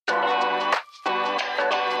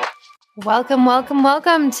Welcome, welcome,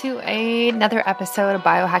 welcome to another episode of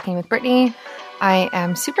Biohacking with Brittany. I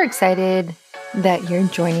am super excited that you're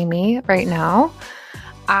joining me right now.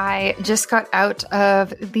 I just got out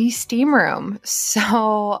of the steam room,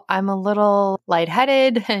 so I'm a little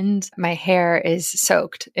lightheaded and my hair is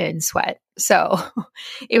soaked in sweat. So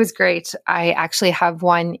it was great. I actually have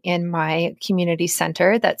one in my community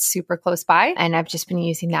center that's super close by, and I've just been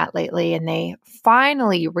using that lately, and they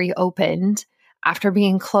finally reopened after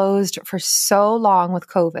being closed for so long with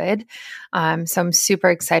COVID. So I'm super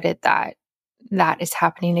excited that that is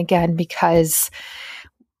happening again because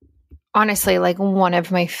honestly, like one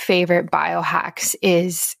of my favorite biohacks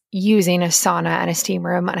is using a sauna and a steam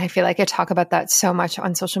room. And I feel like I talk about that so much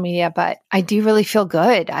on social media, but I do really feel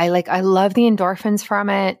good. I love the endorphins from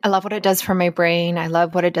it. I love what it does for my brain. I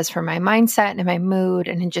love what it does for my mindset and my mood.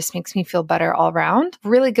 And it just makes me feel better all around.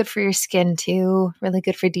 Really good for your skin too. Really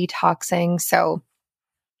good for detoxing. So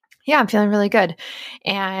yeah, I'm feeling really good.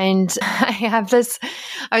 And I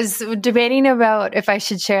was debating about if I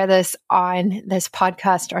should share this on this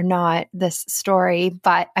podcast or not, this story,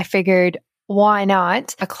 but I figured why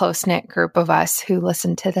not? A close-knit group of us who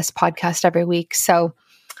listen to this podcast every week. So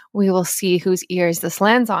we will see whose ears this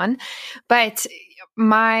lands on. But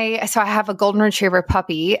I have a golden retriever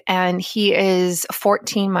puppy and he is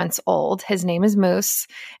 14 months old. His name is Moose.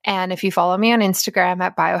 And if you follow me on Instagram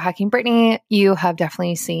at Biohacking Brittany, you have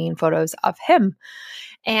definitely seen photos of him.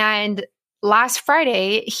 And last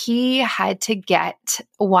Friday, he had to get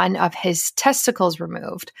one of his testicles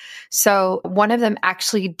removed. So one of them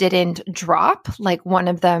actually didn't drop, like one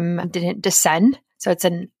of them didn't descend. So it's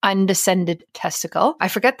an undescended testicle. I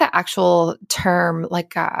forget the actual term,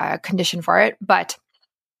 like condition for it, but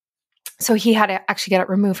so he had to actually get it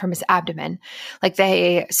removed from his abdomen.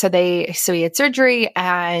 So he had surgery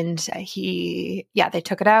and they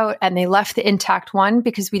took it out and they left the intact one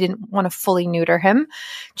because we didn't want to fully neuter him,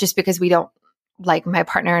 just because we don't, like my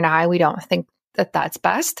partner and I, we don't think that that's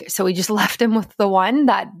best. So we just left him with the one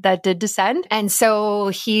that did descend. And so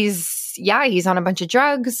he's on a bunch of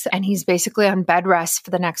drugs and he's basically on bed rest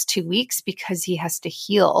for the next 2 weeks because he has to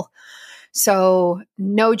heal. So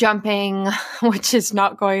no jumping, which is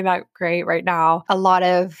not going that great right now. A lot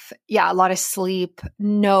of sleep,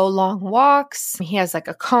 no long walks. He has like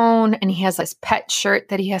a cone and he has this pet shirt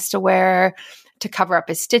that he has to wear to cover up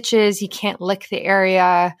his stitches. He can't lick the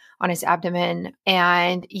area on his abdomen.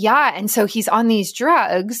 And so he's on these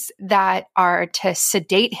drugs that are to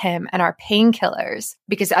sedate him and are painkillers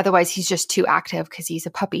because otherwise he's just too active because he's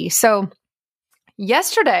a puppy. So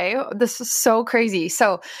yesterday, this is so crazy.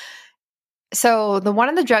 So the one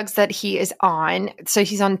of the drugs that he is on, so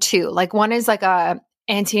he's on two. Like one is like a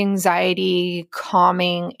anti-anxiety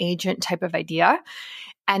calming agent type of idea.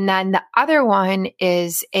 And then the other one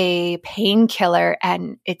is a painkiller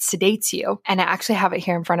and it sedates you. And I actually have it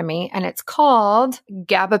here in front of me and it's called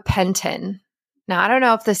gabapentin. Now, I don't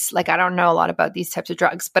know if I don't know a lot about these types of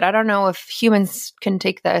drugs, but I don't know if humans can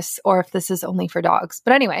take this or if this is only for dogs.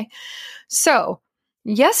 But anyway, so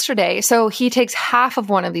he takes half of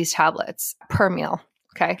one of these tablets per meal.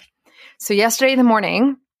 Okay. So yesterday in the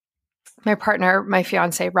morning, my partner, my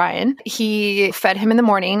fiance, Ryan, he fed him in the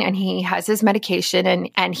morning and he has his medication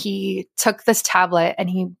and he took this tablet and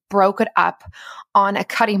he broke it up on a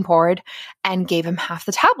cutting board and gave him half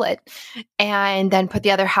the tablet and then put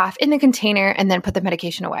the other half in the container and then put the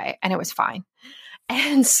medication away and it was fine.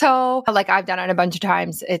 And so like I've done it a bunch of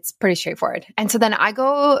times, it's pretty straightforward. And so then I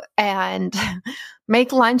go and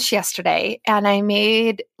make lunch yesterday and I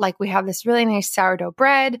made we have this really nice sourdough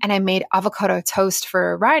bread and I made avocado toast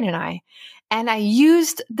for Ryan and I. And I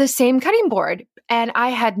used the same cutting board and I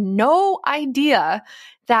had no idea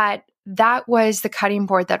that was the cutting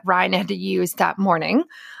board that Ryan had to use that morning.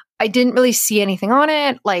 I didn't really see anything on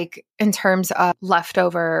it, like in terms of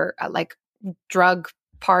leftover drug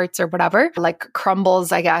parts or whatever, like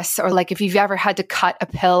crumbles, I guess, or like if you've ever had to cut a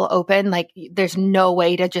pill open, like there's no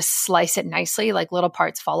way to just slice it nicely, like little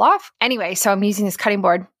parts fall off. Anyway, so I'm using this cutting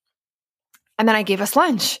board and then I gave us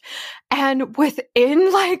lunch. And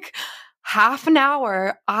within like half an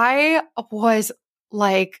hour, I looked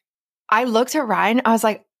at Ryan, I was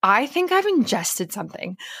like, I think I've ingested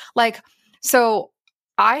something. So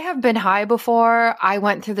I have been high before. I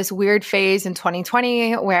went through this weird phase in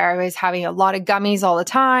 2020 where I was having a lot of gummies all the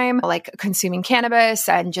time, like consuming cannabis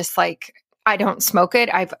and just like, I don't smoke it.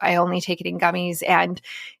 I only take it in gummies. And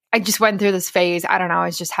I just went through this phase. I don't know. I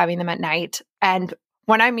was just having them at night. And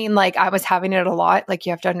when I mean like I was having it a lot, like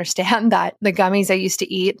you have to understand that the gummies I used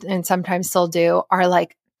to eat and sometimes still do are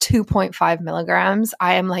like 2.5 milligrams.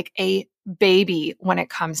 I am like a baby when it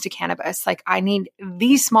comes to cannabis. Like I need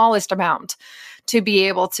the smallest amount to be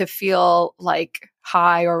able to feel like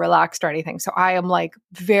high or relaxed or anything. So I am like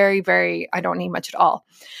very, very, I don't need much at all.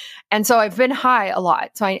 And so I've been high a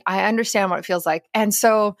lot. So I understand what it feels like. And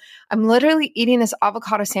so I'm literally eating this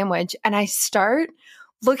avocado sandwich and I start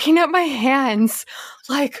looking at my hands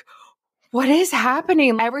like, what is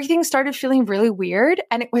happening? Everything started feeling really weird.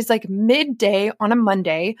 And it was like midday on a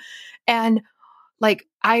Monday. And like,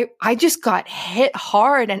 I just got hit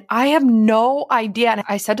hard and I have no idea. And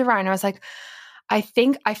I said to Ryan, I was like, I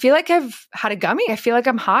feel like I've had a gummy. I feel like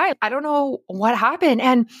I'm high. I don't know what happened.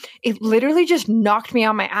 And it literally just knocked me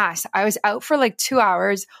on my ass. I was out for like 2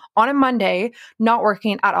 hours on a Monday, not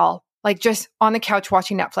working at all, like just on the couch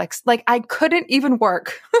watching Netflix. Like I couldn't even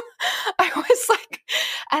work. I was like,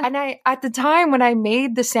 and I, at the time when I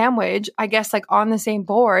made the sandwich, I guess like on the same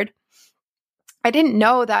board, I didn't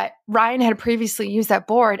know that Ryan had previously used that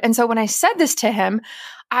board. And so when I said this to him,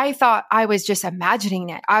 I thought I was just imagining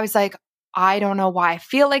it. I was like, I don't know why I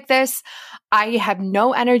feel like this. I have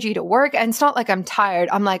no energy to work. And it's not like I'm tired.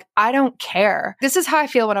 I'm like, I don't care. This is how I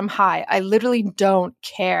feel when I'm high. I literally don't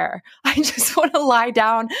care. I just want to lie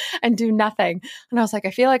down and do nothing. And I was like,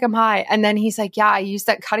 I feel like I'm high. And then he's like, yeah, I used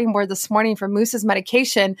that cutting board this morning for Moose's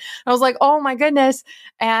medication. And I was like, oh my goodness.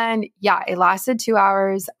 And yeah, it lasted 2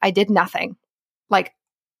 hours. I did nothing, like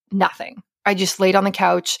nothing. I just laid on the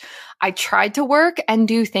couch. I tried to work and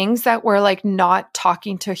do things that were like not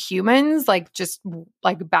talking to humans, like just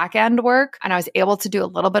like back end work. And I was able to do a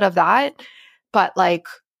little bit of that, but like,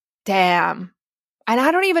 damn. And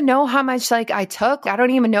I don't even know how much like I took. I don't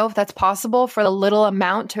even know if that's possible for a little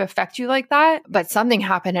amount to affect you like that. But something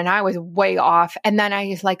happened and I was way off. And then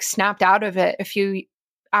I like snapped out of it a few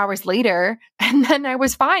hours later and then I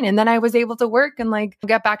was fine. And then I was able to work and like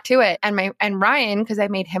get back to it. And Ryan, because I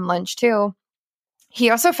made him lunch too, he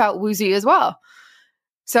also felt woozy as well.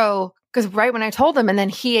 So, because right when I told him and then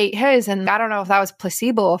he ate his, and I don't know if that was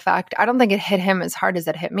placebo effect. I don't think it hit him as hard as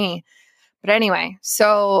it hit me. But anyway,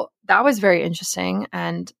 so that was very interesting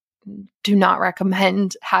and do not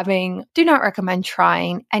recommend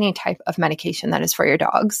trying any type of medication that is for your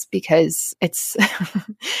dogs because it's,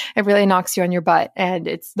 it really knocks you on your butt and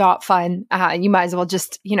it's not fun. You might as well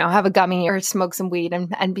just, have a gummy or smoke some weed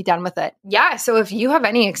and be done with it. Yeah. So if you have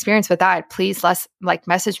any experience with that, please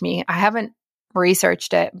message me. I haven't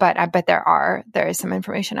researched it, but I bet there is some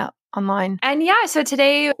information out online. And yeah, so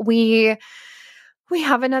today we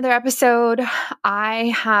have another episode.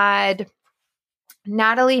 I had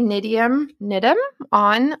Natalie Nidham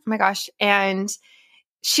on. Oh my gosh. And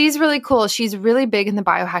she's really cool. She's really big in the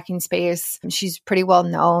biohacking space. She's pretty well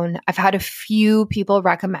known. I've had a few people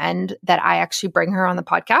recommend that I actually bring her on the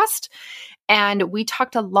podcast. And we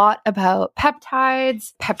talked a lot about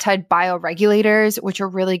peptides, peptide bioregulators, which are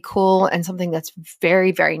really cool and something that's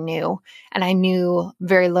very, very new. And I knew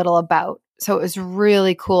very little about. So it was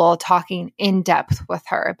really cool talking in depth with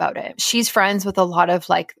her about it. She's friends with a lot of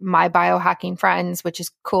like my biohacking friends, which is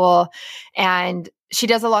cool. And she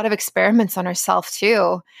does a lot of experiments on herself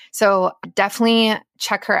too. So definitely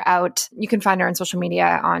check her out. You can find her on social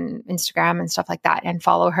media on Instagram and stuff like that and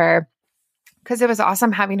follow her because it was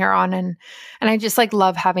awesome having her on. And I just like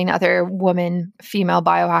love having other female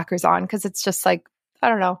biohackers on because it's just like, I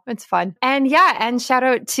don't know. It's fun. And yeah, and shout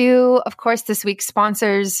out to, of course, this week's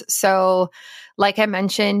sponsors. So like I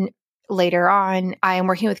mentioned later on, I am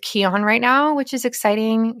working with Kion right now, which is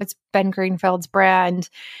exciting. It's Ben Greenfield's brand.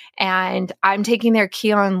 And I'm taking their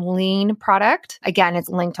Kion Lean product. Again, it's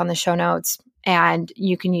linked on the show notes and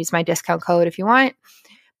you can use my discount code if you want.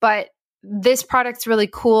 But this product's really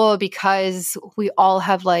cool because we all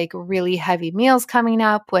have like really heavy meals coming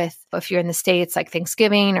up with, if you're in the States, like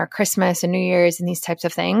Thanksgiving or Christmas and New Year's and these types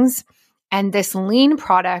of things. And this lean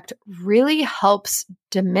product really helps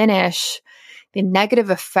diminish the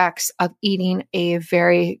negative effects of eating a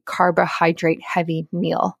very carbohydrate heavy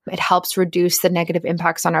meal. It helps reduce the negative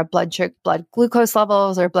impacts on our blood glucose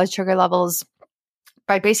levels or blood sugar levels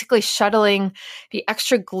by basically shuttling the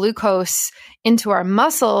extra glucose into our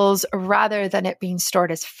muscles rather than it being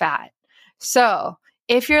stored as fat. So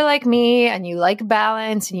if you're like me and you like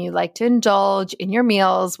balance and you like to indulge in your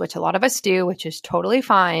meals, which a lot of us do, which is totally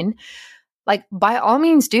fine, like by all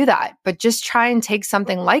means do that, but just try and take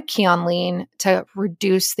something like Kion Lean to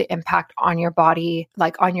reduce the impact on your body,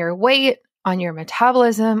 like on your weight, on your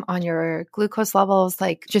metabolism, on your glucose levels.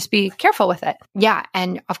 Like just be careful with it. Yeah.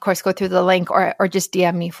 And of course, go through the link or just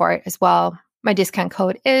DM me for it as well. My discount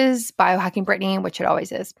code is Biohacking Brittany, which it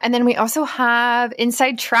always is. And then we also have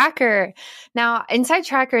Inside Tracker. Now, Inside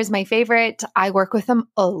Tracker is my favorite. I work with them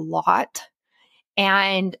a lot.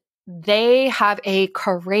 And they have a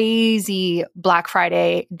crazy Black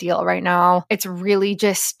Friday deal right now. It's really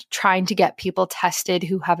just trying to get people tested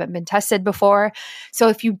who haven't been tested before. So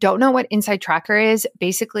if you don't know what Inside Tracker is,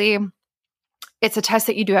 basically it's a test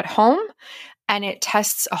that you do at home, and it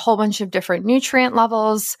tests a whole bunch of different nutrient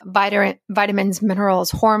levels, vitamins, minerals,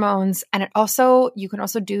 hormones, and you can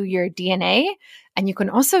also do your DNA, and you can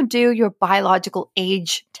also do your biological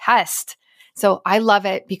age test. So I love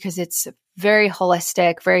it because it's very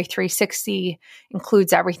holistic, very 360,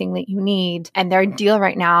 includes everything that you need. And their deal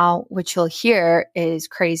right now, which you'll hear, is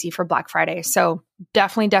crazy for Black Friday. So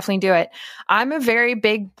definitely do it. I'm a very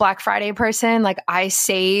big Black Friday person. Like I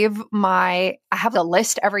have a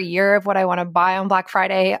list every year of what I want to buy on Black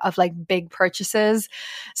Friday of like big purchases.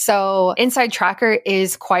 So Inside Tracker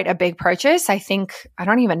is quite a big purchase. I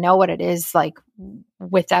don't even know what it is like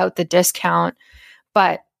without the discount,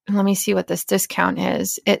 but let me see what this discount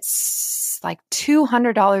is. It's like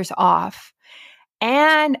 $200 off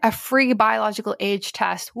and a free biological age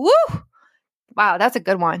test. Woo! Wow, that's a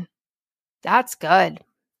good one. That's good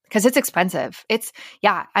because it's expensive. It's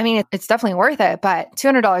definitely worth it, but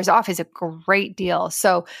 $200 off is a great deal.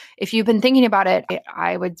 So if you've been thinking about it,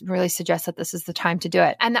 I would really suggest that this is the time to do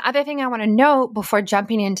it. And the other thing I want to note before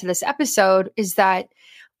jumping into this episode is that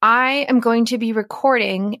I am going to be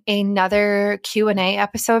recording another Q&A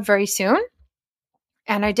episode very soon.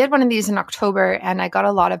 And I did one of these in October and I got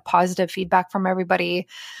a lot of positive feedback from everybody.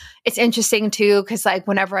 It's interesting too, because like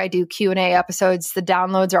whenever I do Q&A episodes, the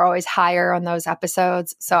downloads are always higher on those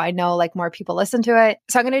episodes. So I know like more people listen to it.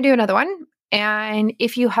 So I'm going to do another one. And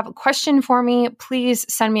if you have a question for me,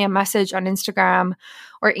 please send me a message on Instagram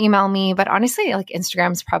or email me. But honestly, like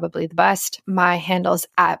Instagram's probably the best. My handle's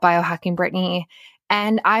 @biohackingbrittany.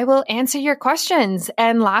 And I will answer your questions.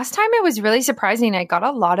 And last time it was really surprising. I got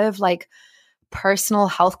a lot of like personal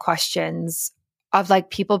health questions of like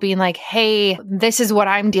people being like, hey, this is what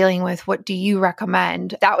I'm dealing with. What do you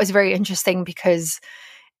recommend? That was very interesting because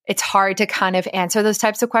it's hard to kind of answer those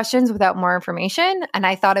types of questions without more information. And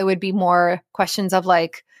I thought it would be more questions of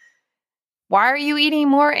like, why are you eating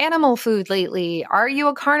more animal food lately? Are you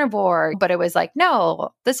a carnivore? But it was like,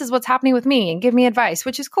 no, this is what's happening with me and give me advice,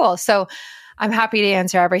 which is cool. So I'm happy to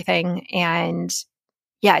answer everything. And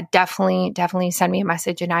yeah, definitely send me a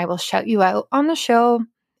message and I will shout you out on the show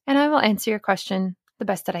and I will answer your question the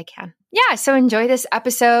best that I can. Yeah, so enjoy this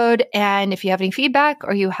episode. And if you have any feedback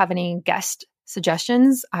or you have any guest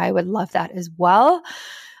suggestions, I would love that as well.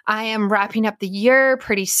 I am wrapping up the year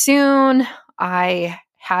pretty soon. I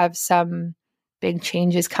have some big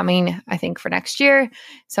changes coming, I think, for next year.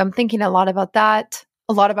 So I'm thinking a lot about that.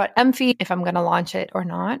 A lot about Emphy, if I'm going to launch it or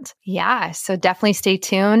not. Yeah, so definitely stay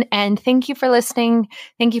tuned. And thank you for listening.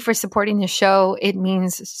 Thank you for supporting the show. It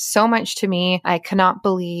means so much to me. I cannot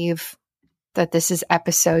believe that this is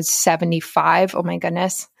episode 75. Oh my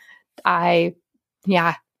goodness. I'm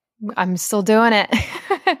still doing it.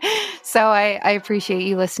 So I appreciate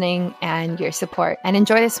you listening and your support. And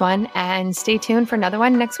enjoy this one. And stay tuned for another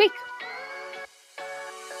one next week.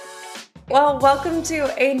 Well, welcome to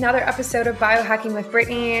another episode of Biohacking with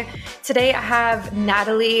Brittany. Today I have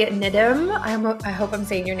Natalie Needham. I hope I'm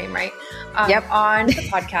saying your name right. On the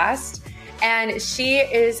podcast. And she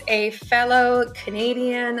is a fellow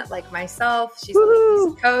Canadian like myself. She's on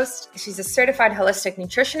the East Coast. She's a certified holistic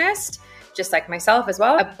nutritionist, just like myself as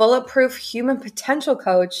well. A bulletproof human potential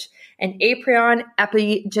coach and Aprion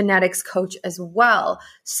epigenetics coach as well.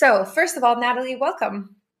 So first of all, Natalie,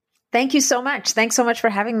 welcome. Thank you so much. Thanks so much for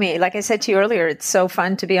having me. Like I said to you earlier, it's so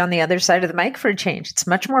fun to be on the other side of the mic for a change. It's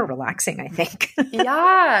much more relaxing, I think.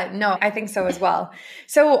 Yeah, no, I think so as well.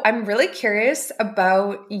 So I'm really curious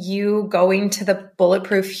about you going to the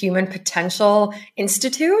Bulletproof Human Potential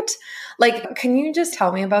Institute. Like, can you just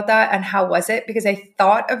tell me about that and how was it? Because I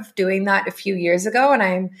thought of doing that a few years ago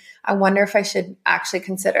and I wonder if I should actually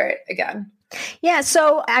consider it again. Yeah,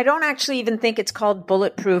 so I don't actually even think it's called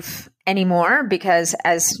Bulletproof anymore because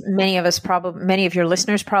as many of your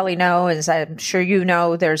listeners probably know, as I'm sure you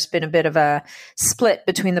know, there's been a bit of a split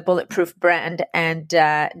between the Bulletproof brand and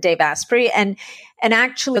Dave Asprey. And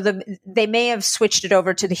actually they may have switched it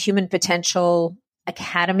over to the Human Potential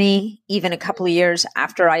Academy even a couple of years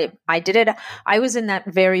after I did it. I was in that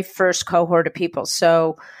very first cohort of people.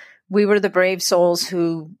 So we were the brave souls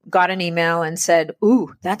who got an email and said,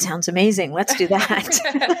 "Ooh, that sounds amazing. Let's do that."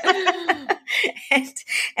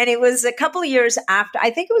 and it was a couple of years after,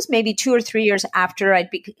 I think it was maybe 2 or 3 years after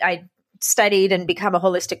I'd studied and become a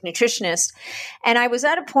holistic nutritionist. And I was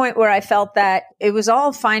at a point where I felt that it was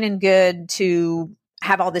all fine and good to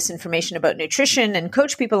have all this information about nutrition and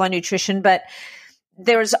coach people on nutrition, but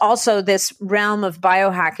there's also this realm of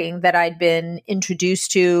biohacking that I'd been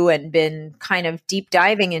introduced to and been kind of deep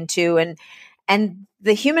diving into. And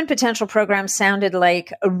the Human Potential Program sounded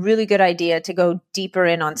like a really good idea to go deeper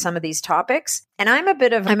in on some of these topics. And I'm a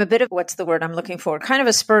bit of what's the word I'm looking for? Kind of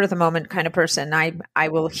a spur of the moment kind of person. I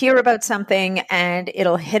will hear about something and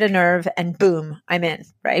it'll hit a nerve and boom, I'm in,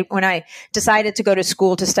 right? When I decided to go to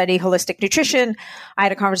school to study holistic nutrition, I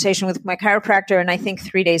had a conversation with my chiropractor, and I think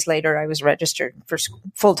 3 days later I was registered for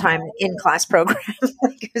full-time in-class program.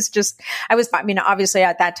 Obviously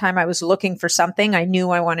at that time I was looking for something. I knew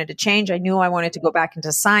I wanted to change. I knew I wanted to go back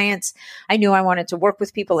into science. I knew I wanted to work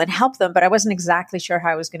with people and help them, but I wasn't exactly sure how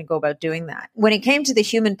I was going to go about doing that. When it came to the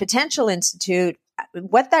Human Potential Institute,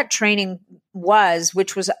 what that training was,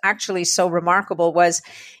 which was actually so remarkable, was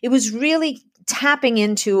it was really tapping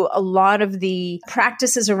into a lot of the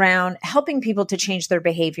practices around helping people to change their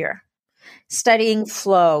behavior, studying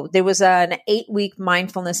flow. There was an 8-week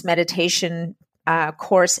mindfulness meditation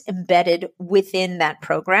course embedded within that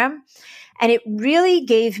program. And it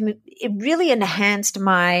really enhanced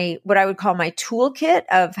what I would call my toolkit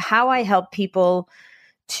of how I help people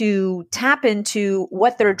to tap into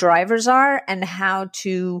what their drivers are and how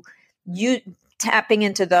to tapping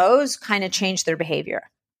into those kind of change their behavior.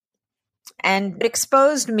 And it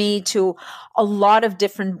exposed me to a lot of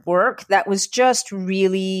different work that was just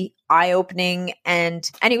really eye-opening, and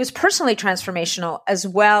it was personally transformational as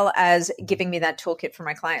well as giving me that toolkit for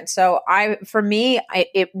my clients. So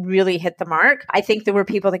it really hit the mark. I think there were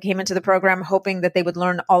people that came into the program hoping that they would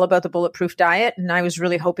learn all about the Bulletproof diet, and I was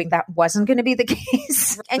really hoping that wasn't going to be the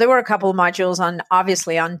case. And there were a couple of modules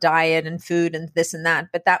on diet and food and this and that,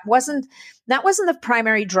 but that wasn't the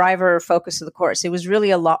primary driver or focus of the course. It was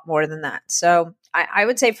really a lot more than that. So I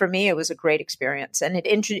would say for me, it was a great experience. And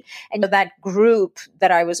that group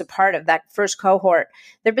that I was a part of, that first cohort,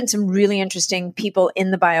 there've been some really interesting people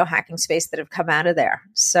in the biohacking space that have come out of there.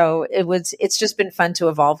 So it's just been fun to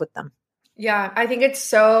evolve with them. Yeah, I think it's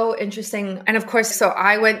so interesting. And of course, so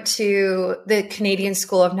I went to the Canadian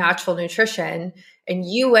School of Natural Nutrition, and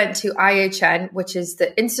you went to IHN, which is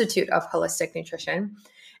the Institute of Holistic Nutrition.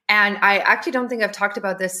 And I actually don't think I've talked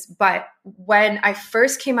about this, but when I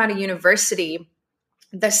first came out of university,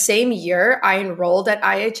 the same year I enrolled at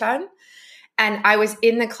IHN, and I was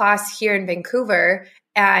in the class here in Vancouver,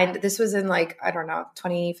 and this was in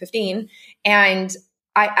 2015. And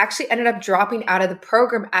I actually ended up dropping out of the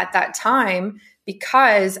program at that time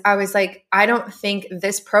because I was like, I don't think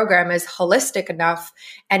this program is holistic enough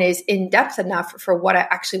and is in-depth enough for what I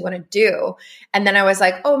actually want to do. And then I was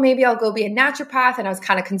like, oh, maybe I'll go be a naturopath. And I was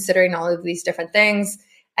kind of considering all of these different things,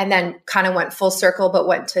 and then kind of went full circle, but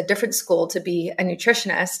went to a different school to be a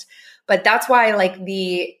nutritionist. But that's why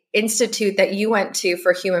the institute that you went to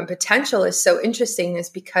for Human Potential is so interesting, is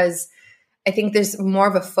because I think there's more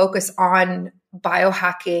of a focus on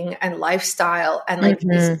biohacking and lifestyle and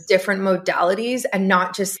these different modalities, and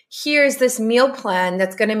not just here's this meal plan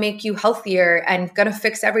that's going to make you healthier and going to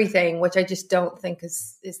fix everything, which I just don't think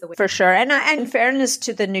is the way. For sure. And in fairness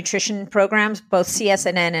to the nutrition programs, both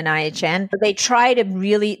CSNN and IHN, they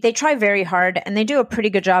try very hard, and they do a pretty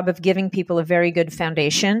good job of giving people a very good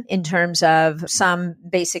foundation in terms of some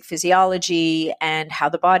basic physiology and how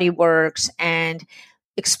the body works, and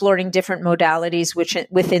exploring different modalities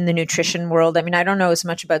within the nutrition world. I mean, I don't know as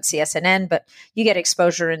much about CSNN, but you get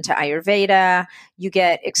exposure into Ayurveda, you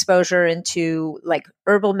get exposure into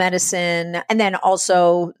herbal medicine, and then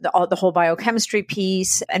also the whole biochemistry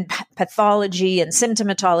piece and pathology and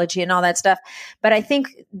symptomatology and all that stuff. But I think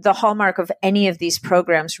the hallmark of any of these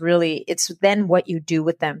programs, really, it's then what you do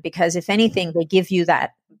with them, because if anything, they give you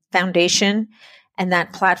that foundation and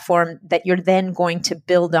that platform that you're then going to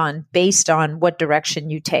build on based on what direction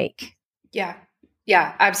you take. Yeah.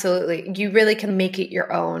 Yeah, absolutely. You really can make it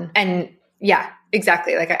your own. And yeah,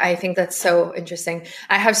 exactly. I think that's so interesting.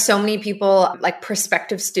 I have so many people,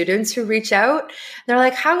 prospective students, who reach out. They're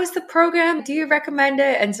like, how is the program? Do you recommend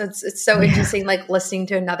it? And so it's so interesting, listening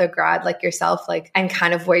to another grad like yourself, and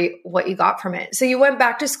kind of what you got from it. So you went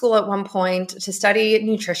back to school at one point to study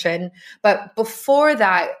nutrition, but before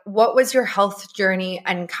that, what was your health journey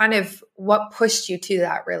and kind of what pushed you to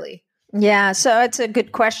that, really? Yeah, so it's a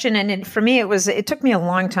good question. And for me, it took me a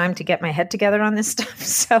long time to get my head together on this stuff.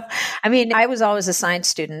 So, I mean, I was always a science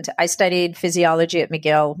student. I studied physiology at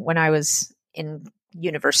McGill when I was in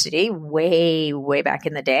university, way, way back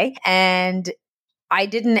in the day. And I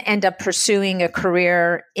didn't end up pursuing a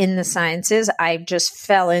career in the sciences. I just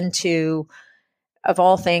fell into, of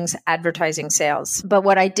all things, advertising sales. But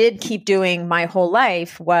what I did keep doing my whole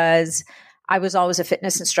life was I was always a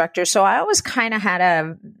fitness instructor. So I always kind of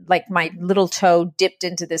had my little toe dipped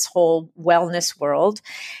into this whole wellness world.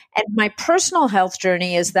 And my personal health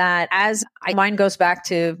journey is that mine goes back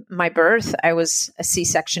to my birth. I was a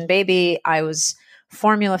C-section baby. I was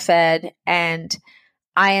formula fed, and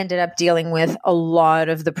I ended up dealing with a lot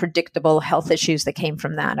of the predictable health issues that came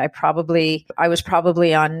from that. I was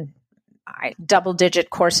probably on double-digit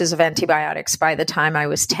courses of antibiotics by the time I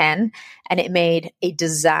was 10, and it made a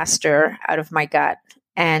disaster out of my gut.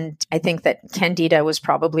 And I think that Candida was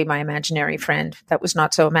probably my imaginary friend that was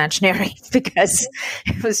not so imaginary, because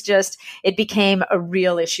it became a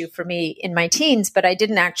real issue for me in my teens, but I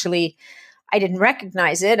didn't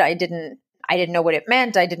recognize it. I didn't know what it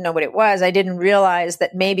meant. I didn't know what it was. I didn't realize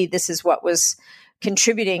that maybe this is what was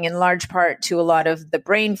contributing in large part to a lot of the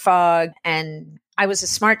brain fog. And I was a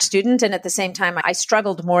smart student, and at the same time, I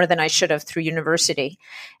struggled more than I should have through university,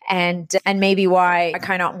 and maybe why I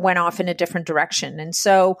kind of went off in a different direction. And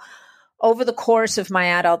so over the course of my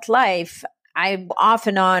adult life, I off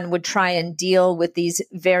and on would try and deal with these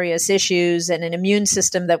various issues and an immune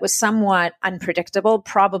system that was somewhat unpredictable,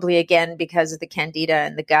 probably again because of the Candida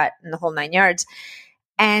and the gut and the whole nine yards.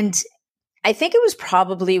 And I think it was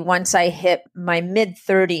probably once I hit my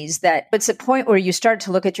mid-30s that it's a point where you start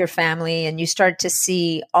to look at your family and you start to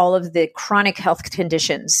see all of the chronic health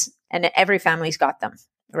conditions, and every family's got them,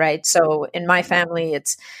 right? So in my family,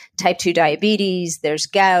 it's type 2 diabetes, there's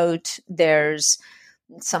gout, there's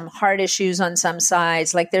some heart issues on some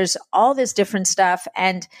sides, like there's all this different stuff.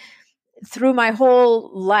 And through my whole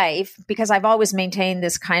life, because I've always maintained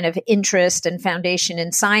this kind of interest and foundation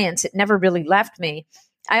in science, it never really left me.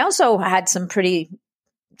 I also had some pretty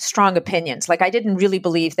strong opinions. Like I didn't really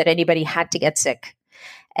believe that anybody had to get sick.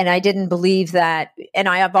 And I didn't believe that. And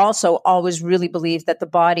I have also always really believed that the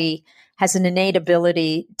body has an innate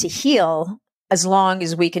ability to heal as long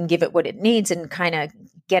as we can give it what it needs and kind of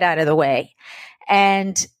get out of the way.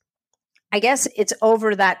 And I guess it's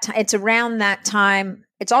over that time. It's around that time.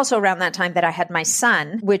 It's also around that time that I had my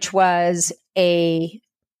son, which was a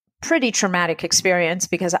pretty traumatic experience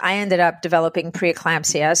because I ended up developing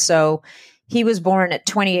preeclampsia. So he was born at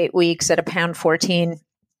 28 weeks at a pound 14.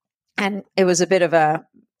 And it was a bit of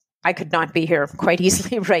I could not be here quite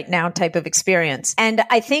easily right now type of experience. And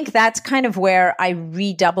I think that's kind of where I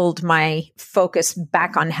redoubled my focus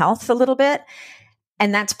back on health a little bit.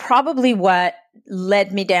 And that's probably what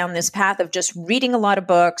led me down this path of just reading a lot of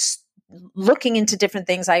books, looking into different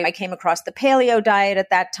things. I came across the paleo diet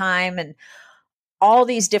at that time and all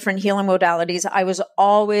these different healing modalities. I was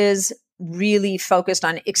always really focused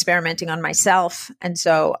on experimenting on myself. And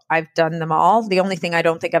so I've done them all. The only thing I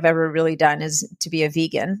don't think I've ever really done is to be a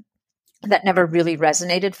vegan. That never really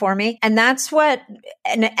resonated for me. And that's what,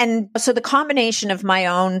 and so the combination of my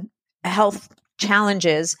own health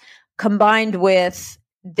challenges combined with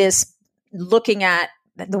this looking at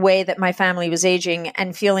the way that my family was aging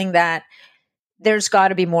and feeling that there's got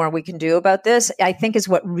to be more we can do about this, I think is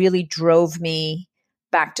what really drove me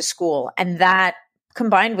back to school. And that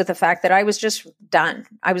combined with the fact that I was just done.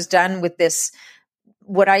 I was done with this,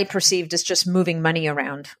 what I perceived as just moving money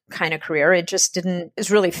around kind of career. It was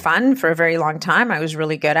really fun for a very long time. I was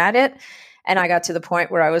really good at it. And I got to the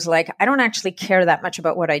point where I was like, I don't actually care that much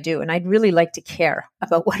about what I do. And I'd really like to care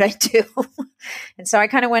about what I do. And so I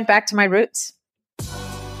kind of went back to my roots.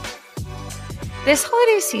 This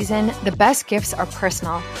holiday season, the best gifts are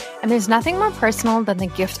personal. And there's nothing more personal than the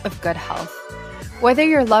gift of good health. Whether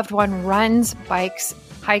your loved one runs, bikes,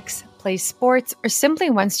 hikes, plays sports, or simply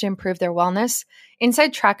wants to improve their wellness,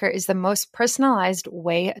 Inside Tracker is the most personalized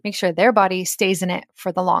way to make sure their body stays in it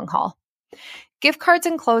for the long haul. Gift cards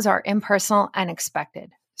and clothes are impersonal and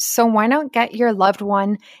expected. So why not get your loved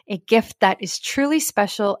one a gift that is truly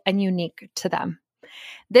special and unique to them?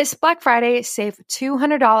 This Black Friday, save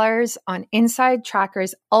 $200 on Inside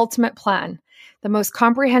Tracker's Ultimate Plan, the most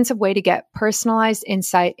comprehensive way to get personalized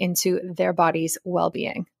insight into their body's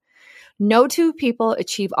well-being. No two people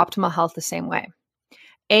achieve optimal health the same way.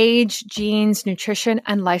 Age, genes, nutrition,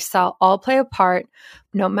 and lifestyle all play a part,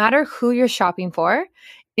 no matter who you're shopping for.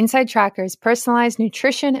 Inside Tracker's personalized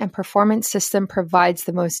nutrition and performance system provides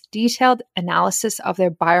the most detailed analysis of their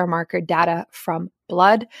biomarker data from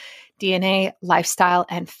blood, DNA, lifestyle,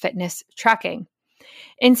 and fitness tracking.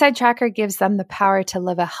 Inside Tracker gives them the power to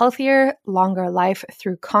live a healthier, longer life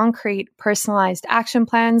through concrete, personalized action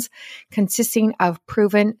plans consisting of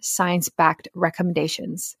proven science-backed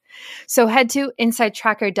recommendations. So head to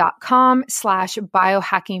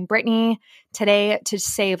insidetracker.com/biohackingbrittany today to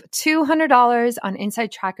save $200 on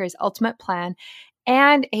Inside Tracker's Ultimate Plan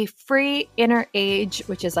and a free inner age,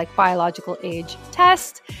 which is like biological age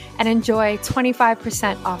test, and enjoy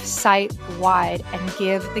 25% off site-wide and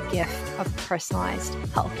give the gift of personalized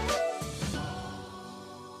health.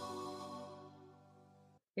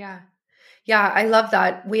 Yeah. Yeah, I love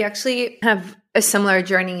that. We actually have a similar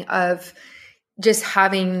journey of just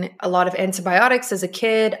having a lot of antibiotics as a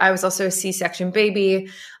kid. I was also a C-section baby.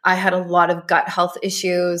 I had a lot of gut health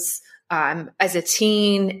issues as a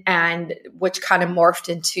teen, and which kind of morphed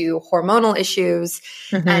into hormonal issues.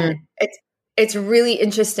 Mm-hmm. And it's really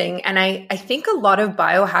interesting. And I think a lot of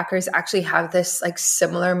biohackers actually have this like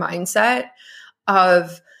similar mindset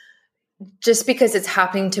of just because it's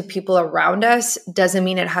happening to people around us doesn't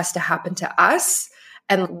mean it has to happen to us.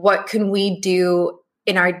 And what can we do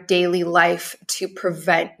in our daily life to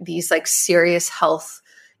prevent these like serious health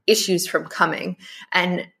issues from coming?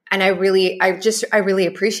 And I really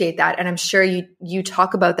appreciate that. And I'm sure you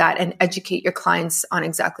talk about that and educate your clients on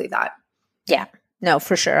exactly that. Yeah. No,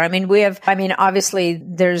 for sure. I mean, obviously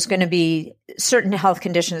there's going to be certain health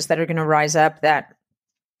conditions that are going to rise up that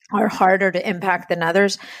are harder to impact than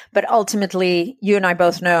others. But ultimately, you and I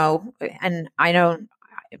both know, and I know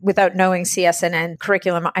without knowing CSNN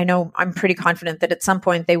curriculum, I'm pretty confident that at some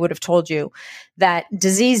point they would have told you that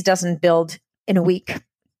disease doesn't build in a week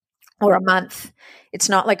or a month. It's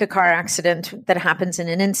not like a car accident that happens in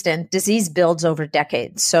an instant. Disease builds over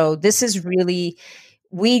decades. So this is really,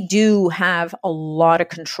 we do have a lot of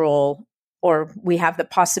control, or we have the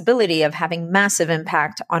possibility of having massive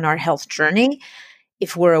impact on our health journey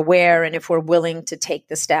if we're aware and if we're willing to take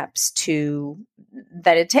the steps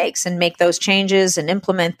that it takes and make those changes and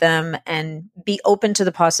implement them and be open to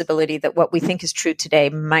the possibility that what we think is true today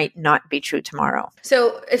might not be true tomorrow.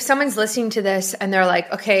 So if someone's listening to this and they're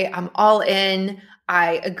like, okay, I'm all in,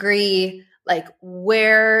 I agree, like,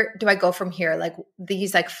 where do I go from here? Like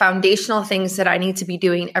these like foundational things that I need to be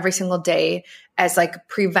doing every single day as like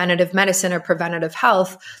preventative medicine or preventative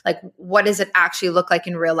health, like what does it actually look like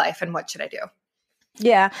in real life and what should I do?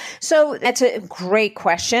 Yeah. So that's a great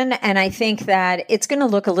question. And I think that it's going to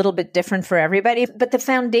look a little bit different for everybody. But the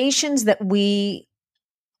foundations that we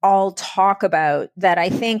all talk about, that I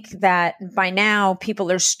think that by now people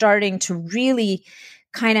are starting to really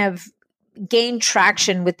kind of gain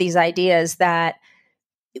traction with these ideas, that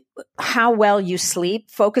how well you sleep,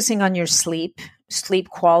 focusing on your sleep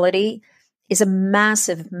quality is a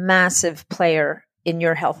massive, massive player in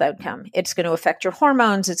your health outcome. It's going to affect your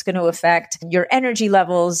hormones. It's going to affect your energy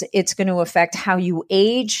levels. It's going to affect how you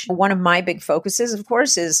age. One of my big focuses, of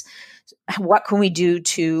course, is what can we do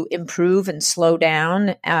to improve and slow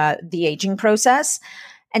down the aging process?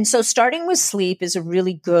 And so starting with sleep is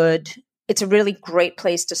it's a really great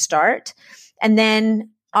place to start. And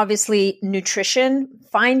then obviously nutrition,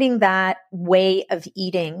 finding that way of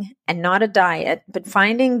eating, and not a diet, but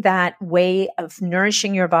finding that way of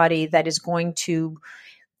nourishing your body that is going to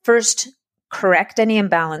first correct any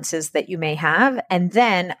imbalances that you may have and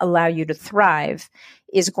then allow you to thrive,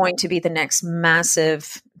 is going to be the next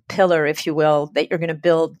massive pillar, if you will, that you're going to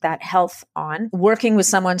build that health on. Working with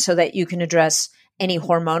someone so that you can address any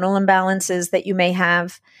hormonal imbalances that you may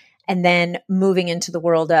have. And then moving into the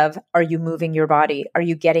world of, are you moving your body? Are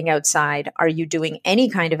you getting outside? Are you doing any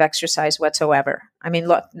kind of exercise whatsoever? I mean,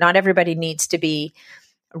 look, not everybody needs to be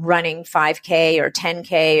running 5K or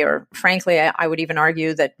 10K, or frankly, I would even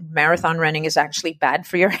argue that marathon running is actually bad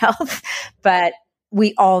for your health. But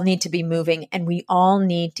we all need to be moving and we all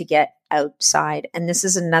need to get outside. And this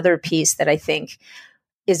is another piece that I think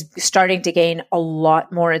is starting to gain a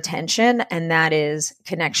lot more attention. And that is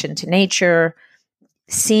connection to nature,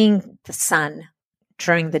 seeing the sun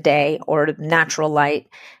during the day or natural light,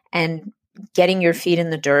 and getting your feet in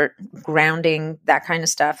the dirt, grounding, that kind of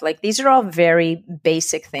stuff. Like, these are all very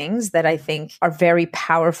basic things that I think are very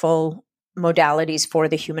powerful modalities for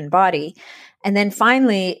the human body. And then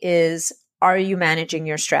finally is, are you managing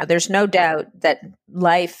your stress? There's no doubt that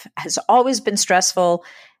life has always been stressful.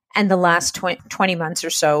 And the last 20 months or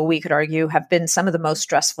so, we could argue, have been some of the most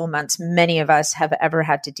stressful months many of us have ever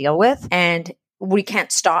had to deal with. And we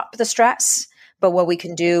can't stop the stress, but what we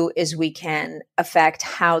can do is we can affect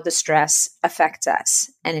how the stress affects us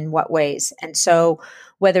and in what ways. And so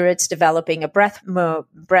whether it's developing a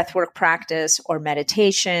breathwork practice or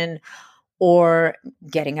meditation or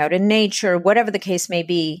getting out in nature, whatever the case may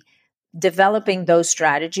be, developing those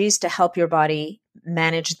strategies to help your body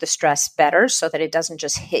manage the stress better so that it doesn't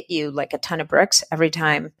just hit you like a ton of bricks every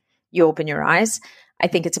time you open your eyes. I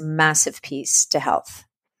think it's a massive piece to health.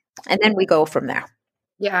 And then we go from there.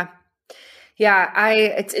 Yeah. Yeah.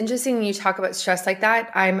 It's interesting you talk about stress like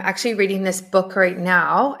that. I'm actually reading this book right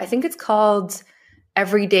now. I think it's called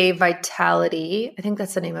Everyday Vitality. I think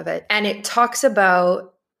that's the name of it. And it talks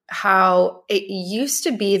about how it used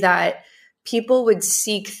to be that people would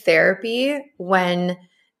seek therapy when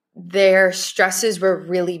their stresses were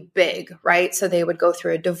really big, right? So they would go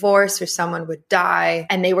through a divorce or someone would die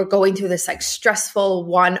and they were going through this like stressful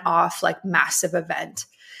one-off, like massive event.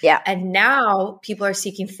 Yeah. And now people are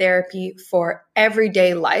seeking therapy for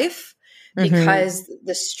everyday life because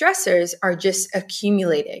the stressors are just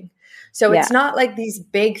accumulating. So it's not like these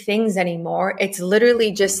big things anymore. It's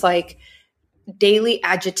literally just like daily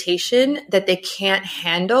agitation that they can't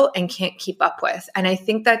handle and can't keep up with. And I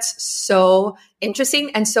think that's so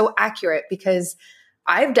interesting and so accurate because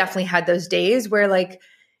I've definitely had those days where like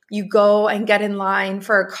you go and get in line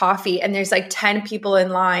for a coffee and there's like 10 people in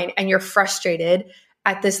line and you're frustrated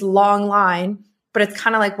at this long line, but it's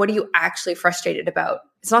kind of like, what are you actually frustrated about?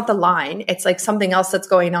 It's not the line. It's like something else that's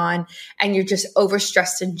going on and you're just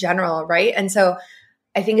overstressed in general, right? And so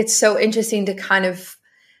I think it's so interesting to kind of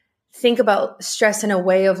think about stress in a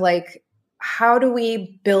way of like, how do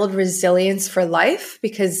we build resilience for life?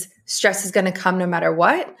 Because stress is going to come no matter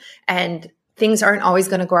what. And things aren't always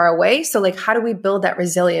going to go our way. So like, how do we build that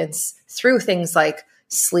resilience through things like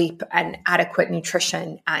sleep and adequate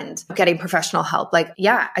nutrition and getting professional help? Like,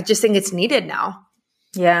 yeah, I just think it's needed now.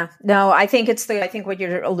 Yeah, no, I think what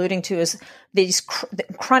you're alluding to is these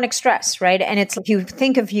chronic stress, right? And it's, if you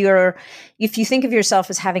think of yourself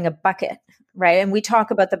as having a bucket, right? And we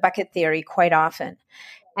talk about the bucket theory quite often.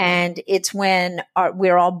 And it's when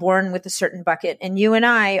we're all born with a certain bucket. And you and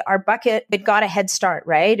I, our bucket, it got a head start,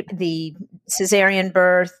 right? The cesarean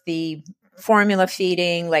birth, the formula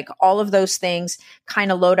feeding, like all of those things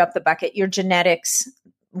kind of load up the bucket. Your genetics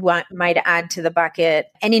might add to the bucket,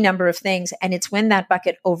 any number of things. And it's when that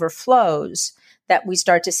bucket overflows that we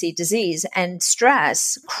start to see disease. And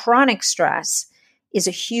stress, chronic stress, is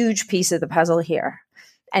a huge piece of the puzzle here.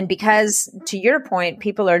 And because, to your point,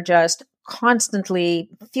 people are just constantly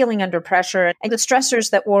feeling under pressure, and the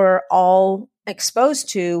stressors that we're all exposed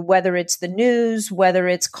to, whether it's the news, whether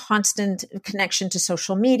it's constant connection to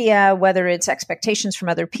social media, whether it's expectations from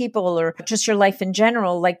other people, or just your life in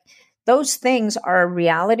general, like those things are a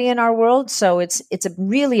reality in our world. So it's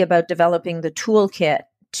really about developing the toolkit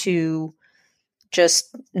to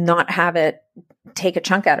just not have it take a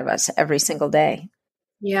chunk out of us every single day.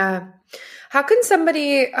 Yeah. How can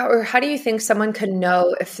somebody, or how do you think someone can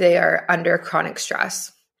know if they are under chronic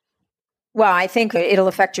stress? Well, I think it'll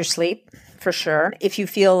affect your sleep for sure. If you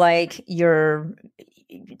feel like a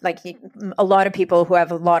lot of people who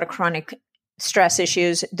have a lot of chronic stress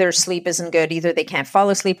issues, their sleep isn't good. Either they can't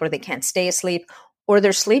fall asleep or they can't stay asleep, or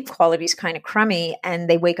their sleep quality is kind of crummy and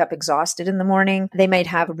they wake up exhausted in the morning. They might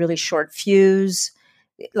have a really short fuse.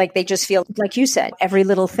 Like they just feel, like you said, every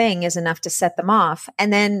little thing is enough to set them off.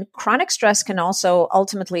 And then chronic stress can also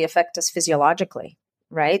ultimately affect us physiologically,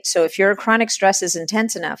 right? So if your chronic stress is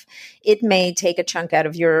intense enough, it may take a chunk out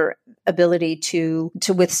of your ability to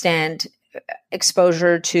withstand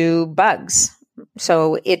exposure to bugs.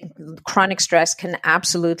 So chronic stress can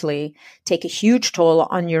absolutely take a huge toll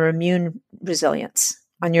on your immune resilience,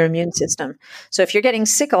 on your immune system. So if you're getting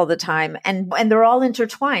sick all the time, and they're all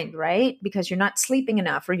intertwined, right? Because you're not sleeping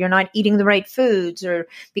enough, or you're not eating the right foods, or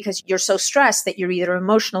because you're so stressed that you're either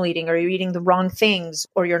emotional eating, or you're eating the wrong things,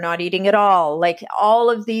 or you're not eating at all. Like all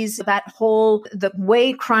of these, the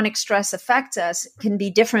way chronic stress affects us can be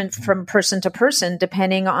different from person to person,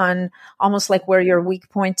 depending on almost like where your weak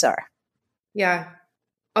points are. Yeah.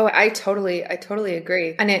 Oh, I totally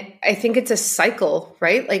agree. And I think it's a cycle,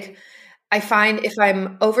 right? Like I find if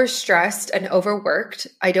I'm overstressed and overworked,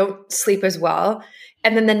 I don't sleep as well.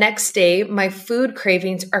 And then the next day, my food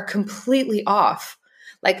cravings are completely off.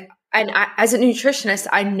 Like, as a nutritionist,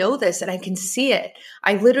 I know this and I can see it.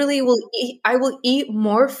 I literally will eat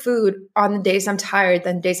more food on the days I'm tired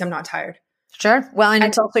than days I'm not tired. Sure. Well, and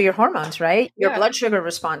it's also your hormones, right? Your blood sugar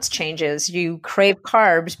response changes. You crave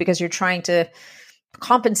carbs because you're trying to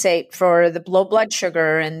compensate for the low blood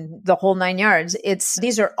sugar and the whole 9 yards.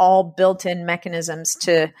 These are all built-in mechanisms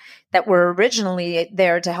that were originally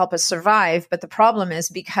there to help us survive. But the problem is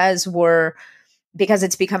because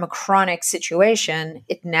it's become a chronic situation,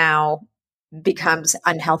 it now becomes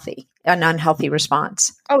an unhealthy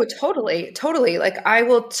response. Oh, totally. Totally. Like I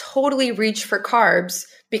will totally reach for carbs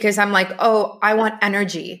because I'm like, oh, I want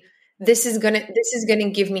energy. This is going to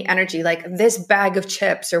give me energy. Like this bag of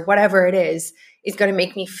chips or whatever it is going to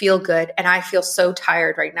make me feel good. And I feel so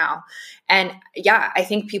tired right now. And yeah, I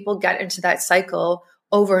think people get into that cycle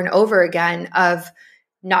over and over again of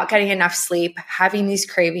not getting enough sleep, having these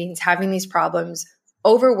cravings, having these problems,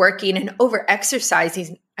 overworking and over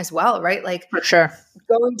exercising as well, right? Like For sure.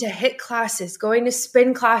 going to HIIT classes, going to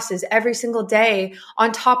spin classes every single day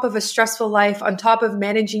on top of a stressful life, on top of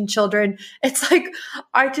managing children. It's like,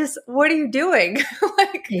 what are you doing?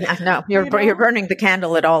 Like, Yeah, no, you're burning the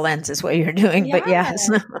candle at all ends is what you're doing. Yeah. But yes.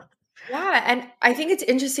 Yeah. And I think it's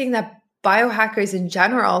interesting that biohackers in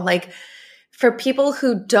general, like for people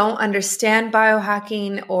who don't understand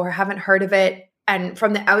biohacking or haven't heard of it, and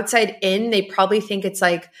from the outside in, they probably think it's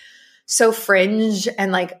like so fringe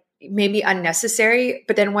and like maybe unnecessary.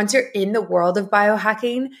 But then once you're in the world of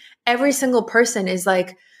biohacking, every single person is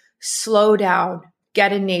like, slow down,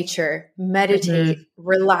 get in nature, meditate,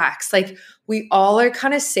 relax. Like we all are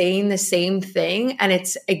kind of saying the same thing. And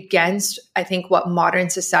it's against, I think, what modern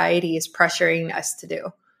society is pressuring us to do.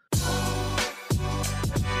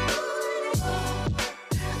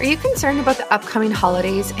 Are you concerned about the upcoming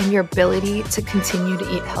holidays and your ability to continue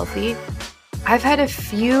to eat healthy? I've had a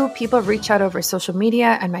few people reach out over social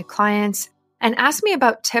media and my clients and ask me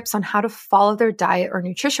about tips on how to follow their diet or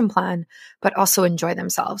nutrition plan, but also enjoy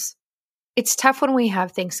themselves. It's tough when we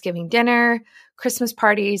have Thanksgiving dinner, Christmas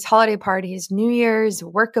parties, holiday parties, New Year's,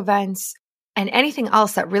 work events, and anything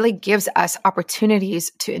else that really gives us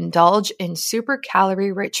opportunities to indulge in super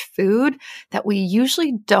calorie-rich food that we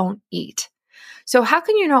usually don't eat. So how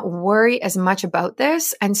can you not worry as much about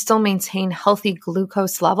this and still maintain healthy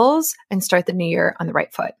glucose levels and start the new year on the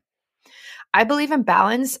right foot? I believe in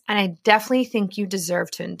balance, and I definitely think you deserve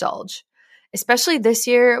to indulge, especially this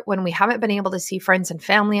year when we haven't been able to see friends and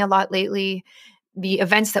family a lot lately. The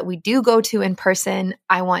events that we do go to in person,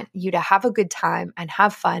 I want you to have a good time and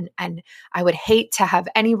have fun, and I would hate to have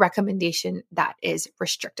any recommendation that is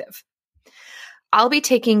restrictive. I'll be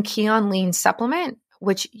taking Kion Lean supplement,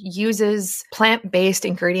 which uses plant-based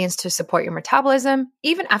ingredients to support your metabolism,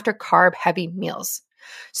 even after carb-heavy meals.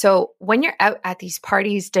 So when you're out at these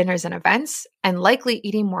parties, dinners, and events, and likely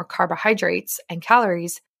eating more carbohydrates and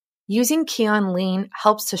calories, using Kion Lean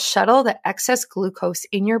helps to shuttle the excess glucose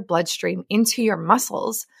in your bloodstream into your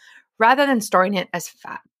muscles rather than storing it as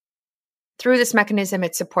fat. Through this mechanism,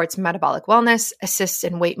 it supports metabolic wellness, assists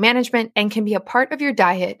in weight management, and can be a part of your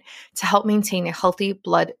diet to help maintain a healthy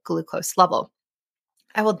blood glucose level.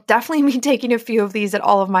 I will definitely be taking a few of these at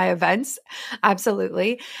all of my events.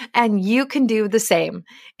 Absolutely. And you can do the same.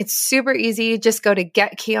 It's super easy. Just go to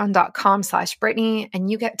getkion.com/Brittany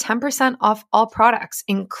and you get 10% off all products,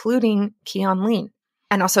 including Kion Lean,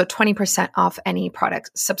 and also 20% off any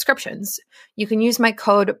product subscriptions. You can use my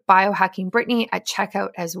code biohackingbrittany at checkout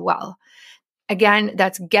as well. Again,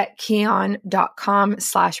 that's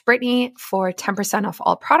getkion.com/Brittany for 10% off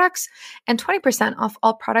all products and 20% off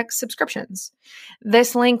all product subscriptions.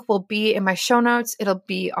 This link will be in my show notes. It'll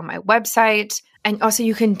be on my website. And also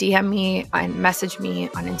you can DM me and message me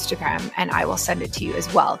on Instagram and I will send it to you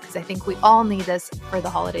as well, because I think we all need this for the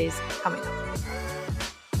holidays coming up.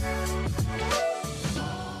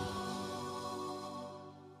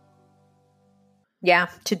 Yeah,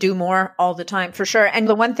 to do more all the time, for sure. And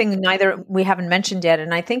the one thing we haven't mentioned yet,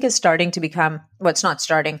 and I think is starting to become, well, it's not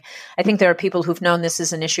starting. I think there are people who've known this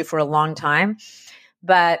is an issue for a long time,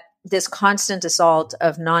 but this constant assault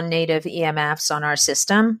of non-native EMFs on our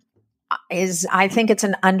system I think it's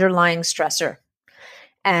an underlying stressor.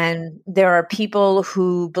 And there are people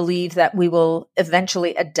who believe that we will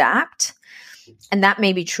eventually adapt. And that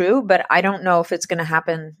may be true, but I don't know if it's going to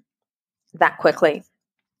happen that quickly.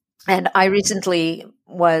 And I recently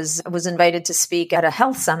was invited to speak at a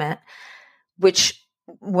health summit, which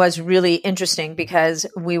was really interesting because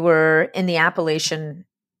we were in the Appalachian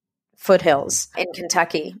foothills in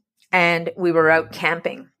Kentucky and we were out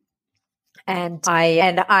camping. And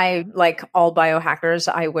I, like all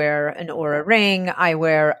biohackers, I wear an Oura ring, I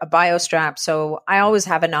wear a BioStrap. So I always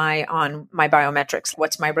have an eye on my biometrics.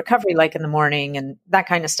 What's my recovery like in the morning and that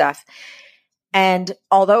kind of stuff. And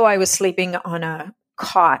although I was sleeping on a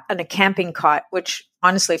camping cot, which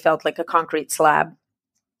honestly felt like a concrete slab,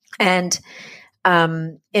 and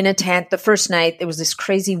in a tent, the first night, there was this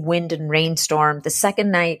crazy wind and rainstorm. The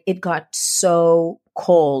second night, it got so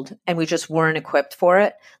cold and we just weren't equipped for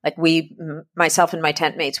it. Like myself and my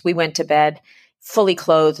tent mates, we went to bed fully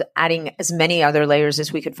clothed, adding as many other layers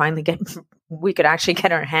as we could actually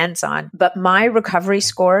get our hands on. But my recovery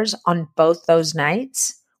scores on both those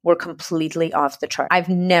nights were completely off the chart. I've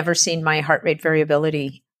never seen my heart rate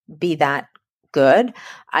variability be that good.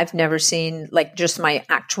 I've never seen just my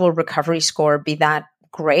actual recovery score be that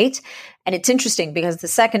great. And it's interesting because the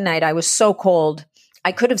second night I was so cold,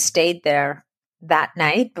 I could have stayed there that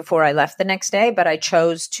night before I left the next day, but I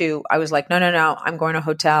was like, no, I'm going to a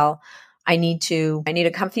hotel. I need a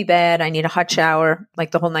comfy bed. I need a hot shower, like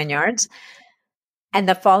the whole 9 yards. And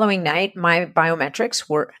the following night, my biometrics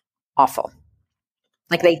were awful.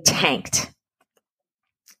 Like they tanked.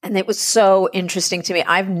 And it was so interesting to me.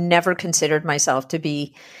 I've never considered myself to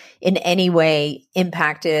be in any way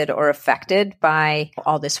impacted or affected by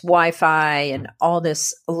all this Wi-Fi and all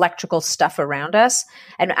this electrical stuff around us.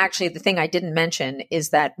 And actually, the thing I didn't mention is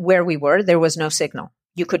that where we were, there was no signal.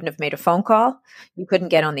 You couldn't have made a phone call. You couldn't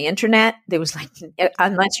get on the internet. There was like,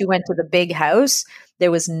 unless you went to the big house,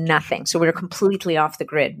 there was nothing. So we were completely off the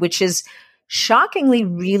grid, which is shockingly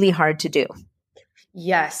really hard to do.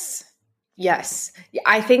 Yes. Yes.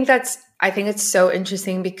 I think it's so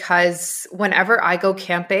interesting because whenever I go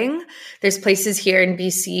camping, there's places here in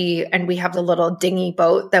BC and we have the little dinghy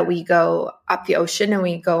boat that we go up the ocean and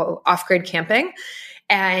we go off-grid camping.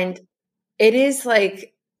 And it is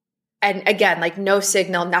like, and again, like no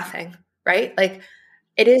signal, nothing, right? Like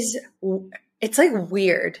it's like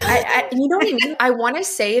weird. You know what I mean? I want to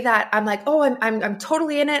say that I'm like, oh, I'm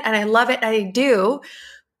totally in it and I love it and I do.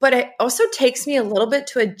 But it also takes me a little bit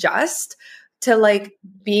to adjust to like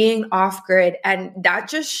being off grid. And that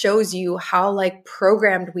just shows you how like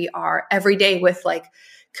programmed we are every day with like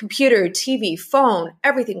computer, TV, phone,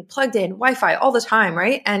 everything plugged in, Wi-Fi all the time,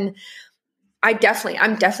 right? And I'm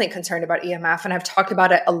definitely concerned about EMF. And I've talked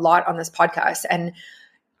about it a lot on this podcast. And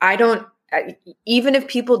even if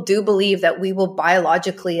people do believe that we will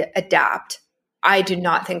biologically adapt, I do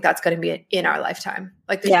not think that's going to be in our lifetime.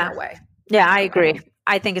 Like there's no way. Yeah, I agree.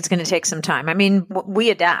 I think it's going to take some time. I mean, we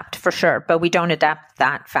adapt for sure, but we don't adapt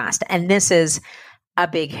that fast. And this is a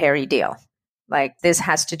big, hairy deal. Like this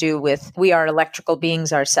has to do with, we are electrical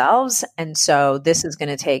beings ourselves. And so this is going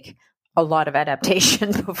to take a lot of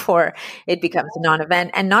adaptation before it becomes a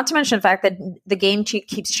non-event. And not to mention the fact that the game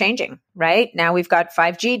keeps changing, right? Now we've got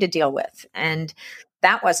 5G to deal with. And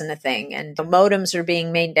that wasn't a thing. And the modems are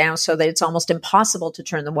being made down so that it's almost impossible to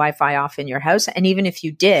turn the Wi-Fi off in your house. And even if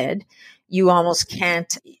you did, you can't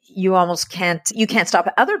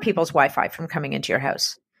stop other people's Wi-Fi from coming into your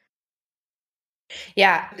house.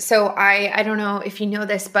 Yeah. So I don't know if you know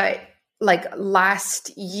this, but like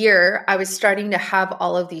last year, I was starting to have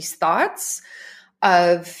all of these thoughts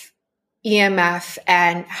of EMF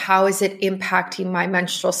and how is it impacting my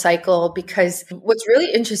menstrual cycle? Because what's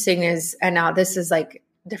really interesting is, and now this is like